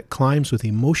show that climbs with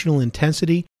emotional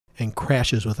intensity and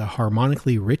crashes with a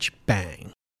harmonically rich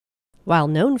bang. While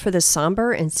known for the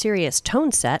somber and serious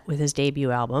tone set with his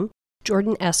debut album,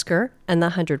 Jordan Esker and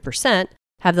the 100%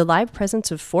 have the live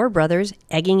presence of four brothers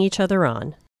egging each other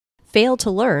on. Fail to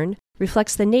Learn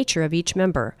reflects the nature of each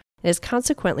member and is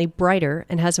consequently brighter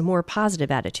and has a more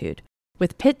positive attitude,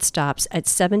 with pit stops at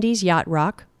 70s yacht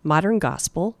rock, modern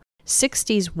gospel,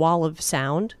 60s wall of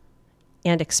sound,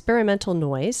 and experimental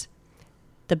noise.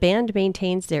 The band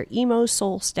maintains their emo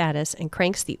soul status and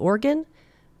cranks the organ,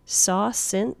 saw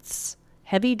synths,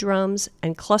 heavy drums,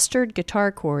 and clustered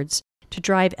guitar chords to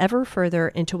drive ever further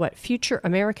into what future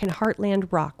American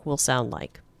heartland rock will sound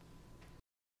like.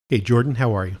 Hey, Jordan,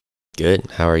 how are you? Good.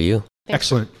 How are you?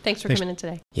 Excellent. Thanks for coming in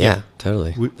today. Yeah,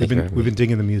 totally. We've been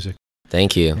digging the music.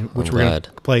 Thank you. Which I'm we're going glad.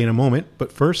 to play in a moment.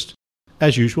 But first,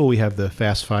 as usual, we have the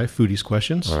Fast Five Foodies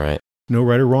questions. All right. No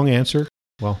right or wrong answer.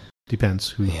 Well,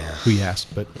 depends who you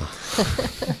ask. But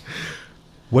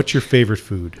what's your favorite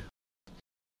food?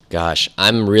 Gosh,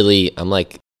 I'm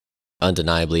like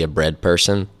undeniably a bread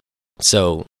person.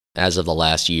 So as of the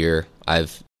last year,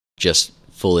 I've just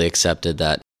fully accepted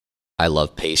that I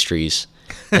love pastries.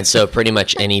 And so pretty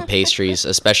much any pastries,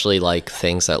 especially like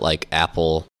things that like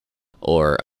apple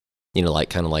or, like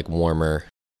kind of like warmer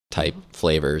type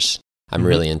flavors. I'm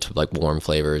really into like warm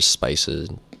flavors, spices,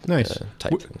 Nice.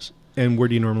 type things. And where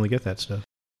do you normally get that stuff?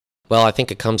 Well, I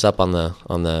think it comes up on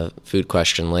the food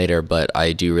question later, but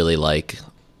I do really like,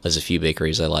 there's a few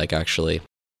bakeries I like actually.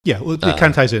 Yeah, well, it kind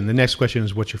of ties in. The next question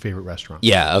is, what's your favorite restaurant?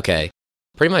 Yeah, okay.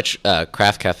 Pretty much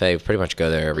Craft Cafe, pretty much go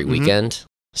there every weekend.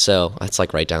 So it's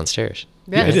like right downstairs.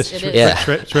 Yeah, it is. Yeah.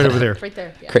 It's right over there. Right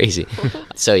there. Yeah. Crazy.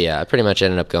 So yeah, I pretty much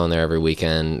ended up going there every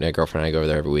weekend. My girlfriend and I go over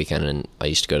there every weekend, and I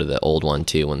used to go to the old one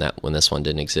too when this one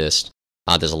didn't exist.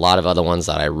 There's a lot of other ones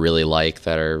that I really like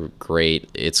that are great.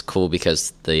 It's cool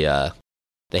because they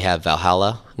have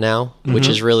Valhalla now, which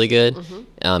is really good.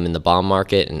 In the Bomb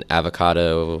Market in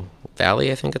Avocado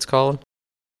Valley, I think it's called,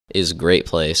 is a great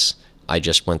place. I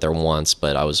just went there once,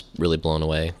 but I was really blown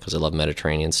away because I love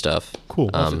Mediterranean stuff. Cool.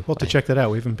 We'll have to check that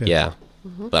out. We haven't been. Yeah.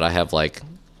 But I have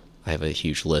a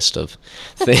huge list of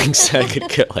things I could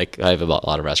get. Like I have a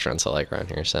lot of restaurants I like around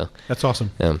here. So That's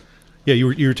awesome. yeah, Yeah,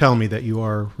 you were telling me that you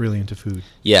are really into food.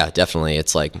 yeah, definitely.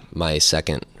 It's like my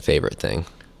second favorite thing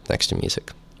next to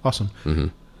music. Awesome. hmm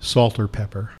Salt or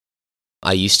pepper?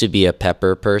 I used to be a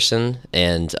pepper person,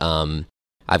 and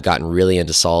I've gotten really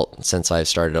into salt since I've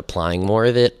started applying more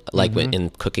of it, like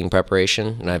in cooking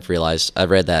preparation. And I've realized,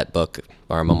 I've read that book,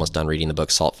 or I'm almost done reading the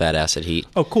book, Salt, Fat, Acid, Heat.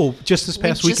 Oh, cool. Just this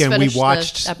past just weekend, we finished the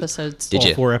watched episodes. Did all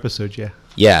you? 4 episodes, yeah.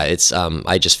 Yeah, it's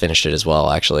I just finished it as well,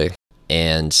 actually.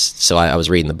 And so I was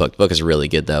reading the book. The book is really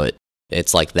good, though.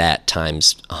 It's like that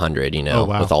times 100, Oh,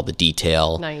 wow. with all the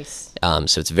detail. Nice.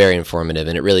 So it's very informative,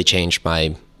 and it really changed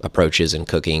my approaches in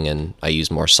cooking, and I use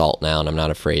more salt now, and I'm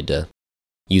not afraid to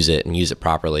use it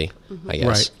properly, I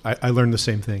guess. Right. I learned the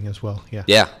same thing as well. Yeah.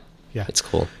 Yeah. Yeah. It's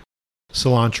cool.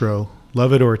 Cilantro.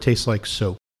 Love it or it tastes like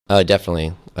soap?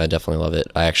 Definitely. I definitely love it.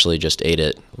 I actually just ate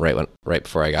it right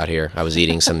before I got here. I was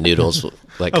eating some noodles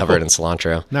like covered cool. in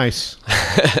cilantro. Nice.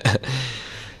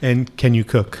 And can you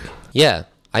cook? Yeah,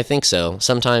 I think so.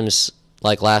 Sometimes,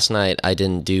 like last night, I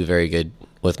didn't do very good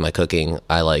with my cooking.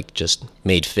 I just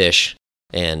made fish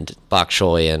and bok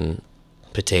choy and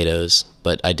potatoes,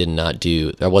 but I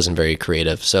wasn't very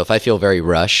creative. So if I feel very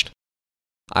rushed,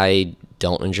 I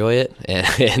don't enjoy it,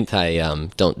 and I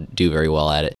don't do very well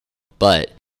at it.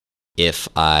 But if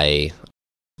I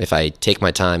take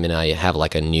my time and I have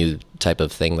like a new type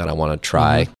of thing that I want to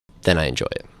try, then I enjoy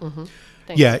it.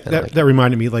 Yeah, that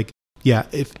reminded me,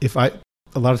 if I,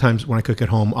 a lot of times when I cook at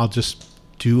home, I'll just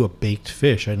do a baked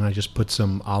fish and I just put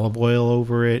some olive oil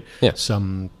over it,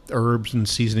 some herbs and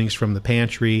seasonings from the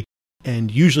pantry,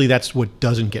 and usually that's what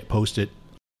doesn't get posted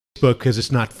because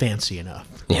it's not fancy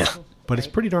enough. Yeah. But it's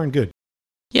pretty darn good.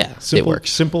 Yeah, Simple, it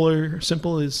works.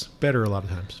 Simple is better a lot of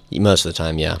times. Most of the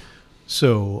time, yeah.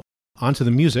 So, on to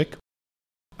the music.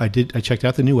 I checked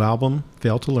out the new album,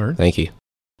 Fail to Learn. Thank you.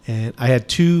 And I had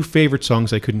 2 favorite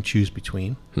songs I couldn't choose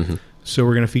between. Mm-hmm. So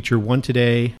we're going to feature one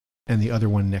today and the other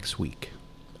one next week.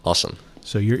 Awesome.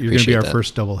 So you're going to be our that.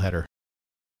 first doubleheader.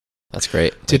 That's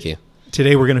great. Thank you.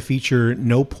 Today we're going to feature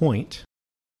No Point.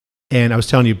 And I was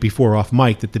telling you before off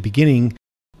mic that the beginning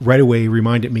right away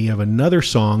reminded me of another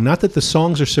song. Not that the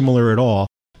songs are similar at all,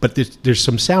 but there's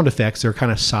some sound effects that are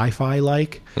kind of sci-fi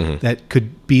like that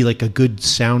could be like a good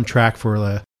soundtrack for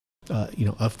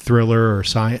a thriller or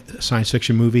science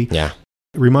fiction movie. Yeah.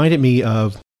 It reminded me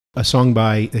of a song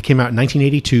that came out in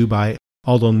 1982 by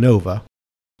Aldo Nova.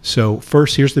 So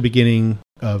first, here's the beginning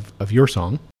of your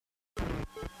song.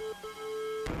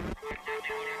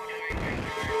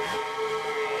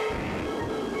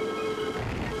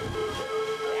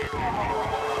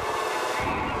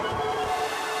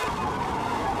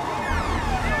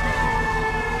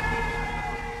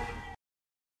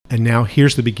 And now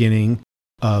here's the beginning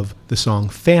of the song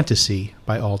Fantasy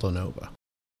by Aldo Nova.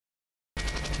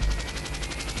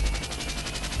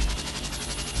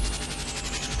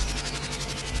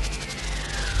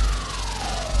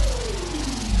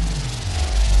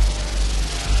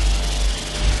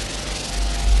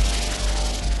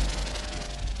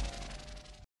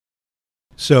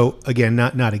 So again,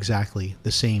 not exactly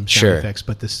the same sound effects,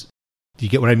 but this. Do you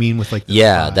get what I mean with like? The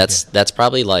vibe? That's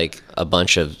probably like a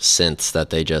bunch of synths that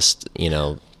they just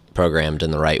programmed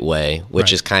in the right way,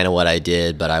 which is kind of what I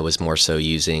did, but I was more so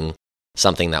using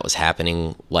something that was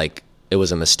happening, like it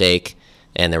was a mistake,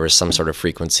 and there was some sort of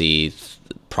frequency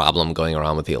problem going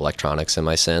around with the electronics in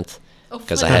my synth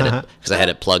because I had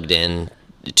it plugged in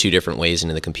 2 different ways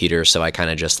into the computer, so I kind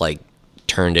of just like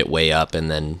turned it way up and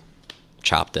then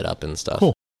chopped it up and stuff.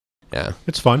 Cool. Yeah,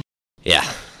 It's fun. yeah.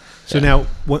 So now,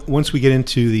 once we get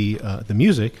into the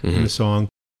music in the song,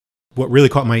 what really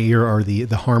caught my ear are the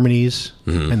harmonies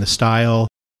and the style.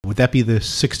 Would that be the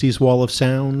 60s wall of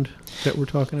sound that we're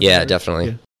talking about? Yeah, right?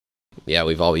 definitely. Yeah,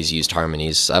 we've always used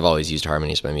harmonies. I've always used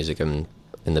harmonies in my music. And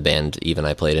in the band, even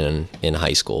I played in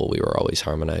high school, we were always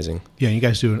harmonizing. Yeah, you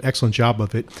guys do an excellent job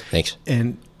of it. Thanks.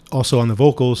 And also on the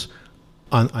vocals,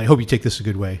 I hope you take this a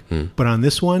good way, but on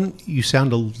this one, you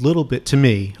sound a little bit, to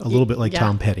me, like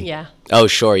Tom Petty. Yeah. Oh,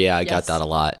 sure. Yeah, I got Yes. that a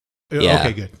lot. Yeah.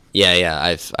 Okay, good.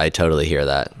 Yeah. I totally hear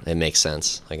that. It makes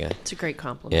sense. Like, It's a great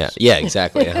compliment. yeah,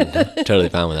 exactly. I'm totally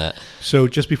fine with that. So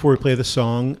just before we play the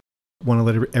song, want to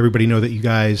let everybody know that you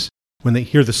guys, when they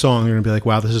hear the song, they're going to be like,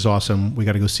 wow, this is awesome. We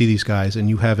got to go see these guys. And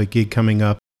you have a gig coming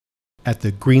up at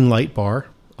the Green Light Bar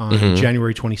on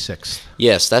January 26th.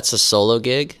 Yes, that's a solo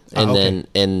gig,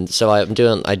 and so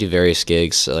I do various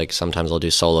gigs. So like sometimes I'll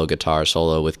do solo guitar,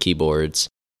 solo with keyboards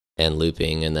and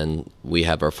looping, and then we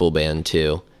have our full band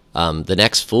too. The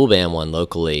next full band one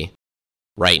locally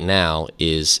right now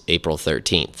is April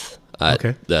 13th at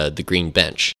the Green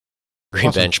Bench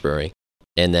Brewery,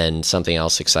 and then something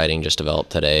else exciting just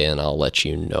developed today, and I'll let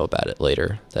you know about it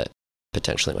later. That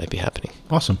potentially might be happening.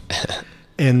 Awesome.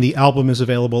 And the album is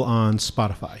available on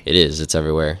Spotify. It is. It's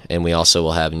everywhere. And we also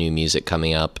will have new music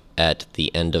coming up at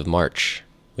the end of March.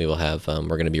 We will have, we're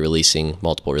going to be releasing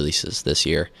multiple releases this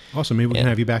year. Awesome. Maybe we can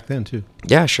have you back then, too.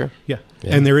 Yeah, sure. Yeah.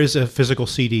 And there is a physical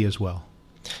CD as well.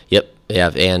 Yep.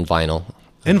 Yeah, and vinyl.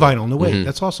 And vinyl. No way.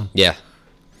 That's awesome. Yeah.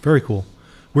 Very cool.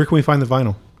 Where can we find the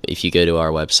vinyl? If you go to our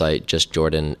website, just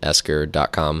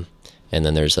jordanesker.com, and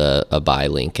then there's a buy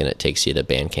link, and it takes you to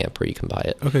Bandcamp where you can buy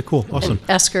it. Okay, cool. Awesome.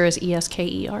 Esker is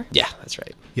Esker. Yeah, that's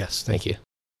right. Yes. Thank you.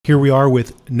 Here we are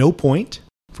with No Point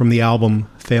from the album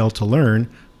Fail to Learn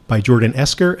by Jordan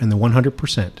Esker and the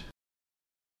 100%.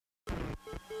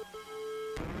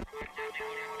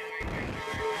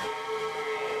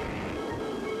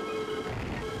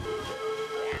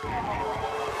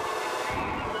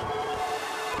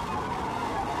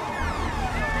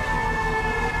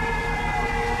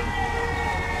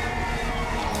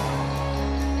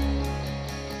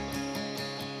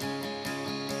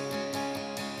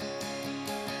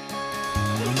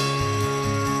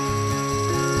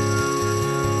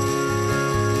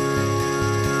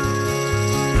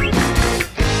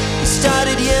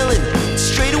 Started yelling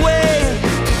straight away.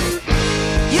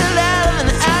 You're louder than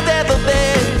I've ever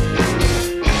been.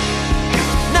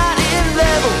 Not in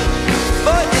level,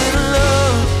 but in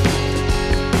love.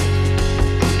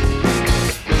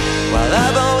 While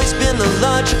I've always been the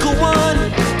logical one,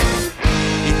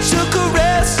 it took a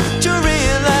rest to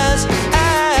realize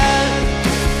I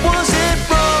wasn't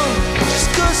wrong just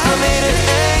 'cause I made it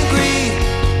angry.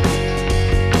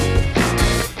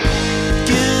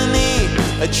 Give me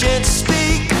a chance to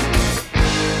speak,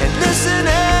 and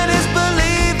listening is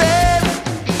believing.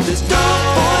 There's no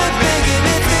point making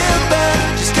me feel bad,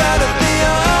 just gotta be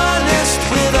honest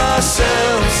with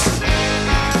ourselves.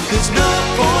 There's no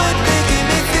point making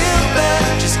me feel bad,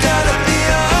 just gotta be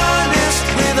honest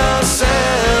with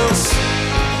ourselves.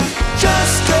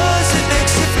 Just 'cause it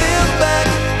makes you feel bad,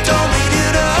 don't mean you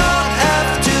don't have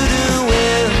to do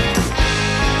it.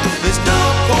 There's no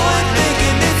point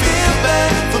making me feel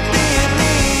bad for being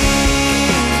me.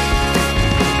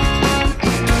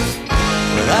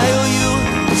 But I owe you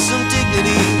some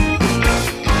dignity.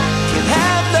 Can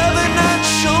have love and not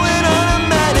show it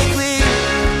automatically.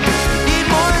 Need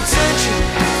more attention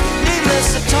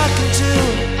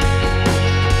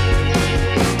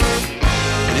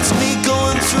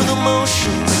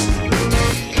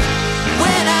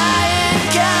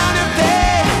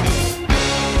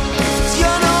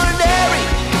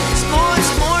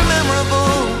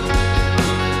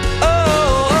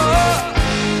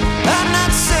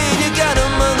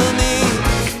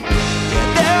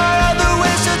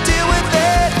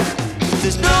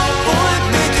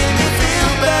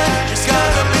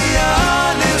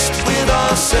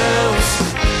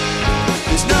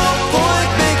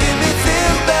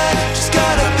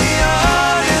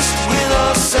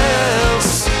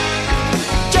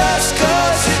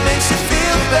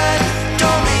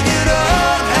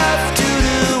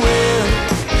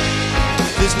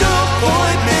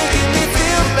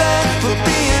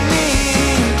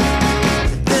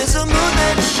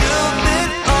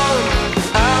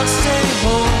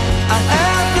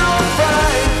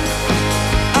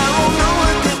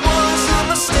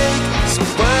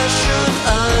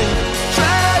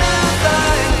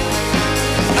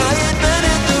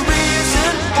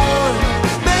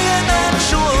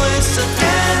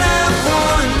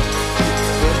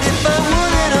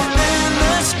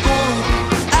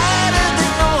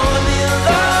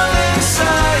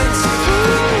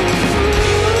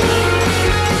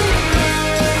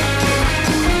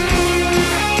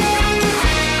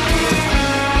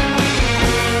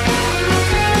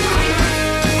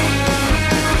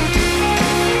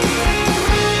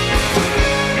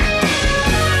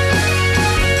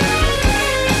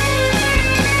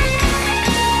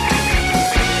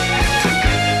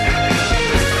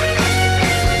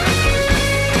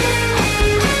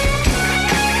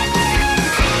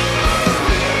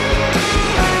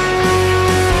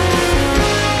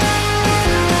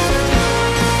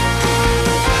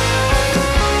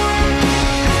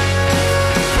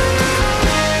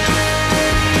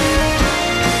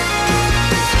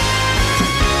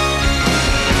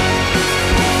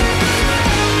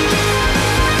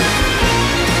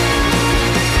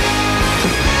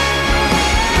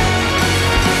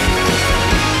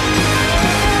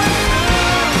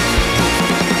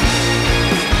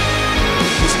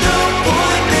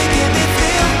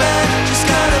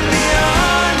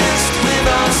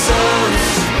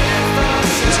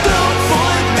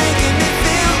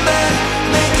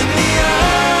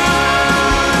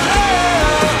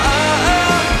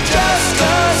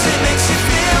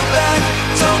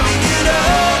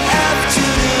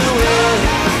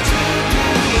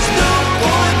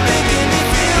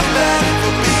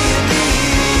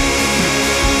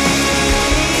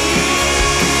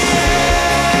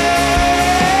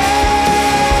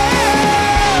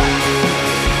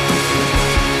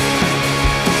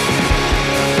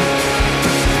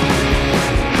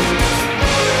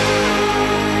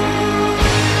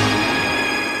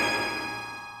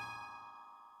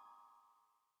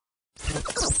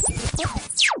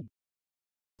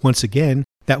Once again,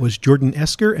 that was Jordan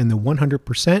Esker and the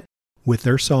 100% with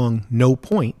their song No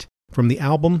Point from the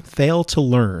album Fail to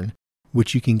Learn,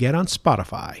 which you can get on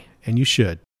Spotify, and you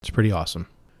should. It's pretty awesome.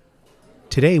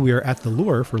 Today we are at the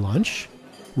Lure for lunch.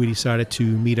 We decided to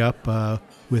meet up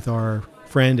with our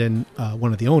friend and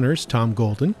one of the owners, Tom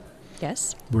Golden.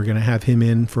 Yes. We're going to have him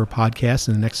in for a podcast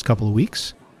in the next couple of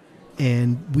weeks.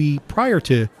 And prior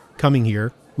to coming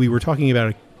here, we were talking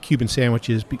about Cuban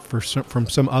sandwiches from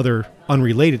some other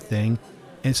unrelated thing.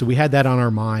 And so we had that on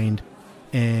our mind,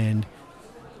 and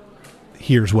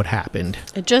here's what happened.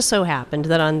 It just so happened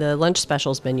that on the lunch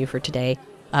specials menu for today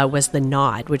was the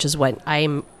Nod, which is what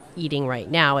I'm eating right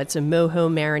now. It's a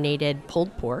mojo marinated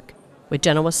pulled pork with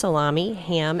Genoa salami,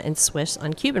 ham, and Swiss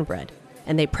on Cuban bread.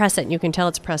 And they press it, and you can tell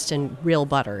it's pressed in real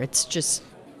butter. It's just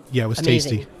it was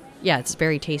amazing. Tasty. Yeah, it's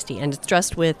very tasty. And it's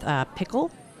dressed with pickle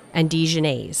and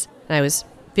Dijonnaise. And I was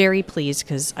very pleased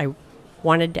because I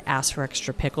wanted to ask for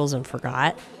extra pickles and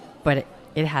forgot, but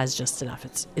it has just enough.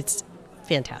 It's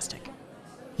fantastic.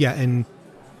 Yeah, and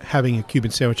having a Cuban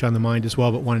sandwich on the mind as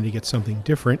well, but wanting to get something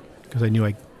different because I knew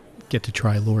I'd get to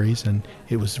try Lori's, and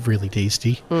it was really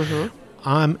tasty. Mm-hmm.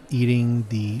 I'm eating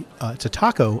it's a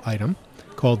taco item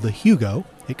called the Hugo.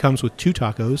 It comes with 2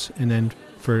 tacos, and then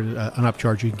for an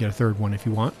upcharge, you can get a third one if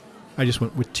you want. I just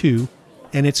went with 2,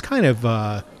 and it's kind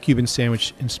of Cuban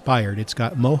sandwich inspired. It's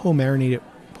got mojo marinated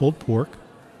pulled pork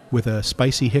with a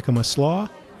spicy jicama slaw,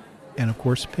 and of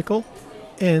course pickle,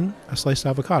 and a sliced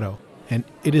avocado. And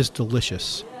it is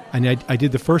delicious. And I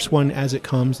did the first one as it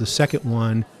comes. The second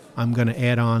one, I'm going to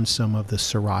add on some of the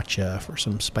sriracha for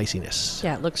some spiciness.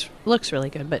 Yeah, it looks really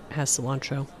good, but has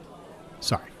cilantro.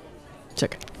 Sorry. It's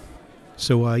okay.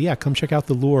 So, come check out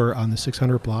the Lure on the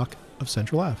 600 block of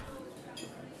Central Ave.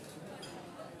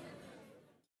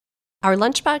 Our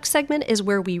Lunchbox segment is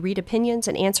where we read opinions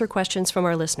and answer questions from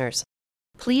our listeners.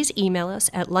 Please email us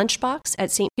at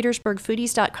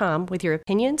lunchbox@stpetersburgfoodies.com with your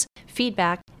opinions,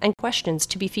 feedback, and questions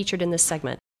to be featured in this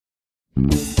segment.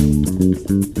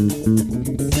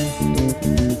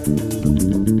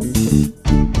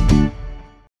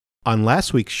 On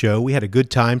last week's show, we had a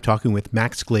good time talking with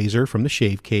Max Glazer from the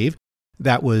Shave Cave.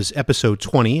 That was episode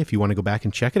 20, if you want to go back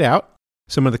and check it out.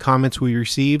 Some of the comments we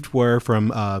received were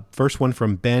from, first one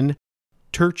from Ben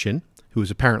Turchin, who is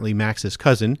apparently Max's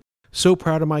cousin. So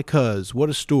proud of my cuz, what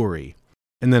a story.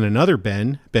 And then another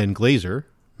Ben Glazer,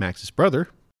 Max's brother.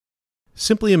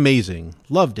 Simply amazing,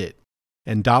 loved it.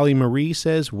 And Dolly Marie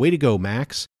says, way to go,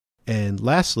 Max. And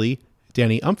lastly,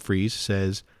 Danny Humphreys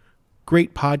says,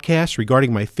 great podcast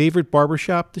regarding my favorite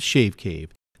barbershop, the Shave Cave.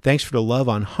 Thanks for the love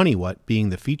on Honeywut being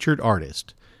the featured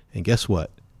artist. And guess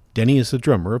what? Denny is the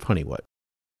drummer of Honeywut.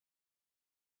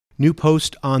 New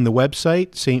post on the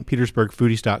website,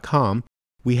 stpetersburgfoodies.com.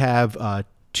 We have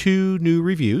 2 new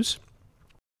reviews.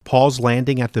 Paul's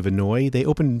Landing at the Vinoy. They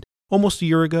opened almost a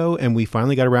year ago, and we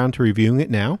finally got around to reviewing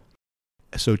it now.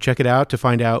 So check it out to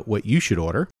find out what you should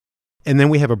order. And then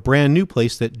we have a brand new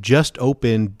place that just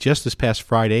opened just this past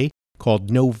Friday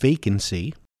called No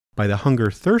Vacancy by the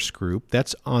Hunger Thirst Group.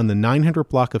 That's on the 900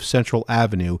 block of Central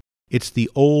Avenue. It's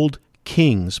the old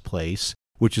King's place,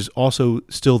 which is also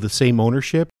still the same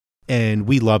ownership. And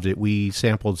we loved it. We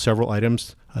sampled several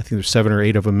items. I think there's 7 or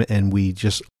 8 of them. And we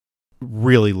just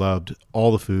really loved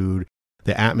all the food,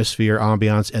 the atmosphere,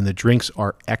 ambiance, and the drinks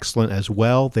are excellent as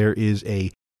well. There is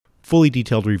a fully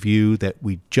detailed review that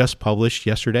we just published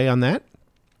yesterday on that.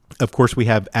 Of course, we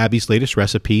have Abby's latest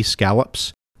recipe,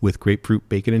 scallops with grapefruit,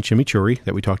 bacon, and chimichurri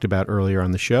that we talked about earlier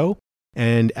on the show.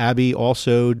 And Abby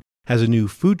also has a new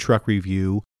food truck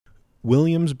review,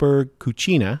 Williamsburg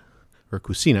Cucina.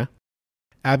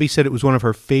 Abby said it was one of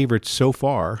her favorites so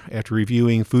far after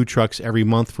reviewing food trucks every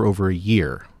month for over a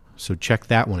year. So check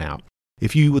that one out.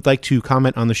 If you would like to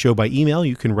comment on the show by email,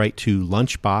 you can write to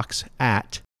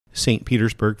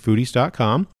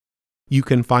lunchbox@stpetersburgfoodies.com. You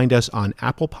can find us on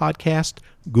Apple Podcast,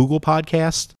 Google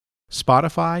Podcast,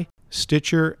 Spotify,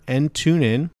 Stitcher, and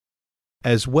TuneIn,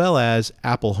 as well as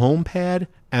Apple HomePad,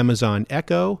 Amazon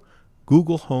Echo,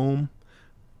 Google Home.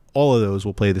 All of those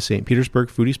will play the St. Petersburg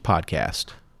Foodies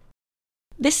podcast.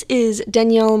 This is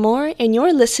Danielle Moore, and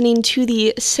you're listening to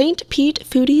the St. Pete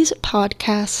Foodies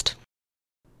podcast.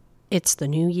 It's the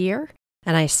new year,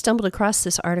 and I stumbled across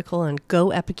this article on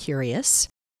Go Epicurious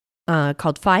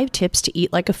called 5 Tips to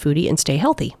Eat Like a Foodie and Stay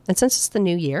Healthy. And since it's the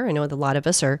new year, I know that a lot of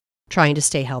us are trying to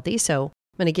stay healthy, so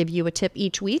I'm going to give you a tip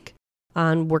each week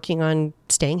on working on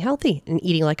staying healthy and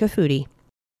eating like a foodie.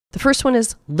 The first one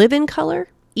is live in color,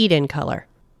 eat in color.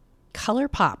 Color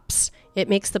pops. It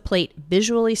makes the plate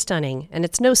visually stunning, and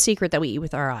it's no secret that we eat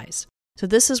with our eyes. So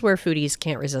this is where foodies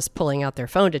can't resist pulling out their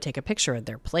phone to take a picture of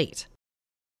their plate.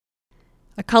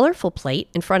 A colorful plate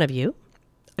in front of you.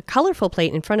 A colorful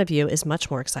plate in front of you is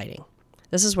much more exciting.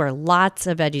 This is where lots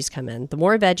of veggies come in. The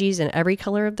more veggies in every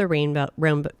color of the rainbow,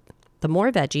 the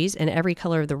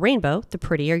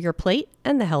prettier your plate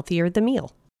and the healthier the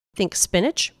meal. Think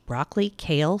spinach, broccoli,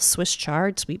 kale, Swiss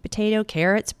chard, sweet potato,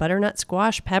 carrots, butternut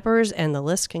squash, peppers, and the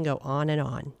list can go on and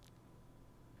on.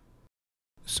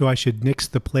 So I should nix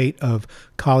the plate of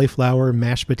cauliflower,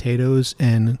 mashed potatoes,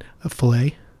 and a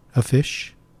fillet of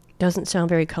fish? Doesn't sound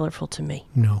very colorful to me.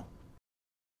 No.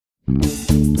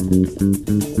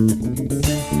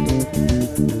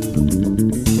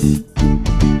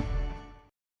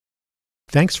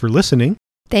 Thanks for listening.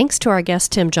 Thanks to our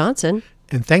guest, Tim Johnson.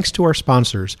 And thanks to our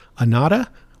sponsors, Anata,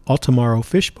 Altamaro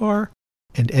Fish Bar,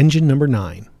 and Engine Number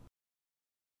 9.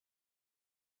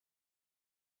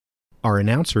 Our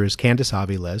announcer is Candice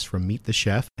Aviles from Meet the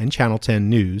Chef and Channel 10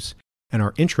 News, and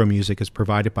our intro music is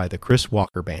provided by the Chris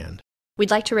Walker Band. We'd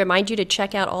like to remind you to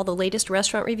check out all the latest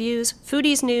restaurant reviews,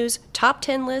 foodies news, top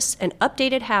 10 lists, and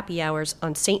updated happy hours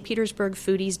on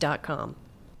stpetersburgfoodies.com.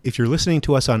 If you're listening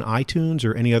to us on iTunes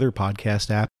or any other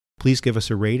podcast app, please give us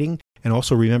a rating, and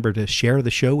also remember to share the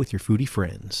show with your foodie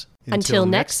friends. Until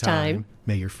next time,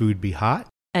 may your food be hot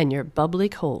and your bubbly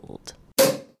cold.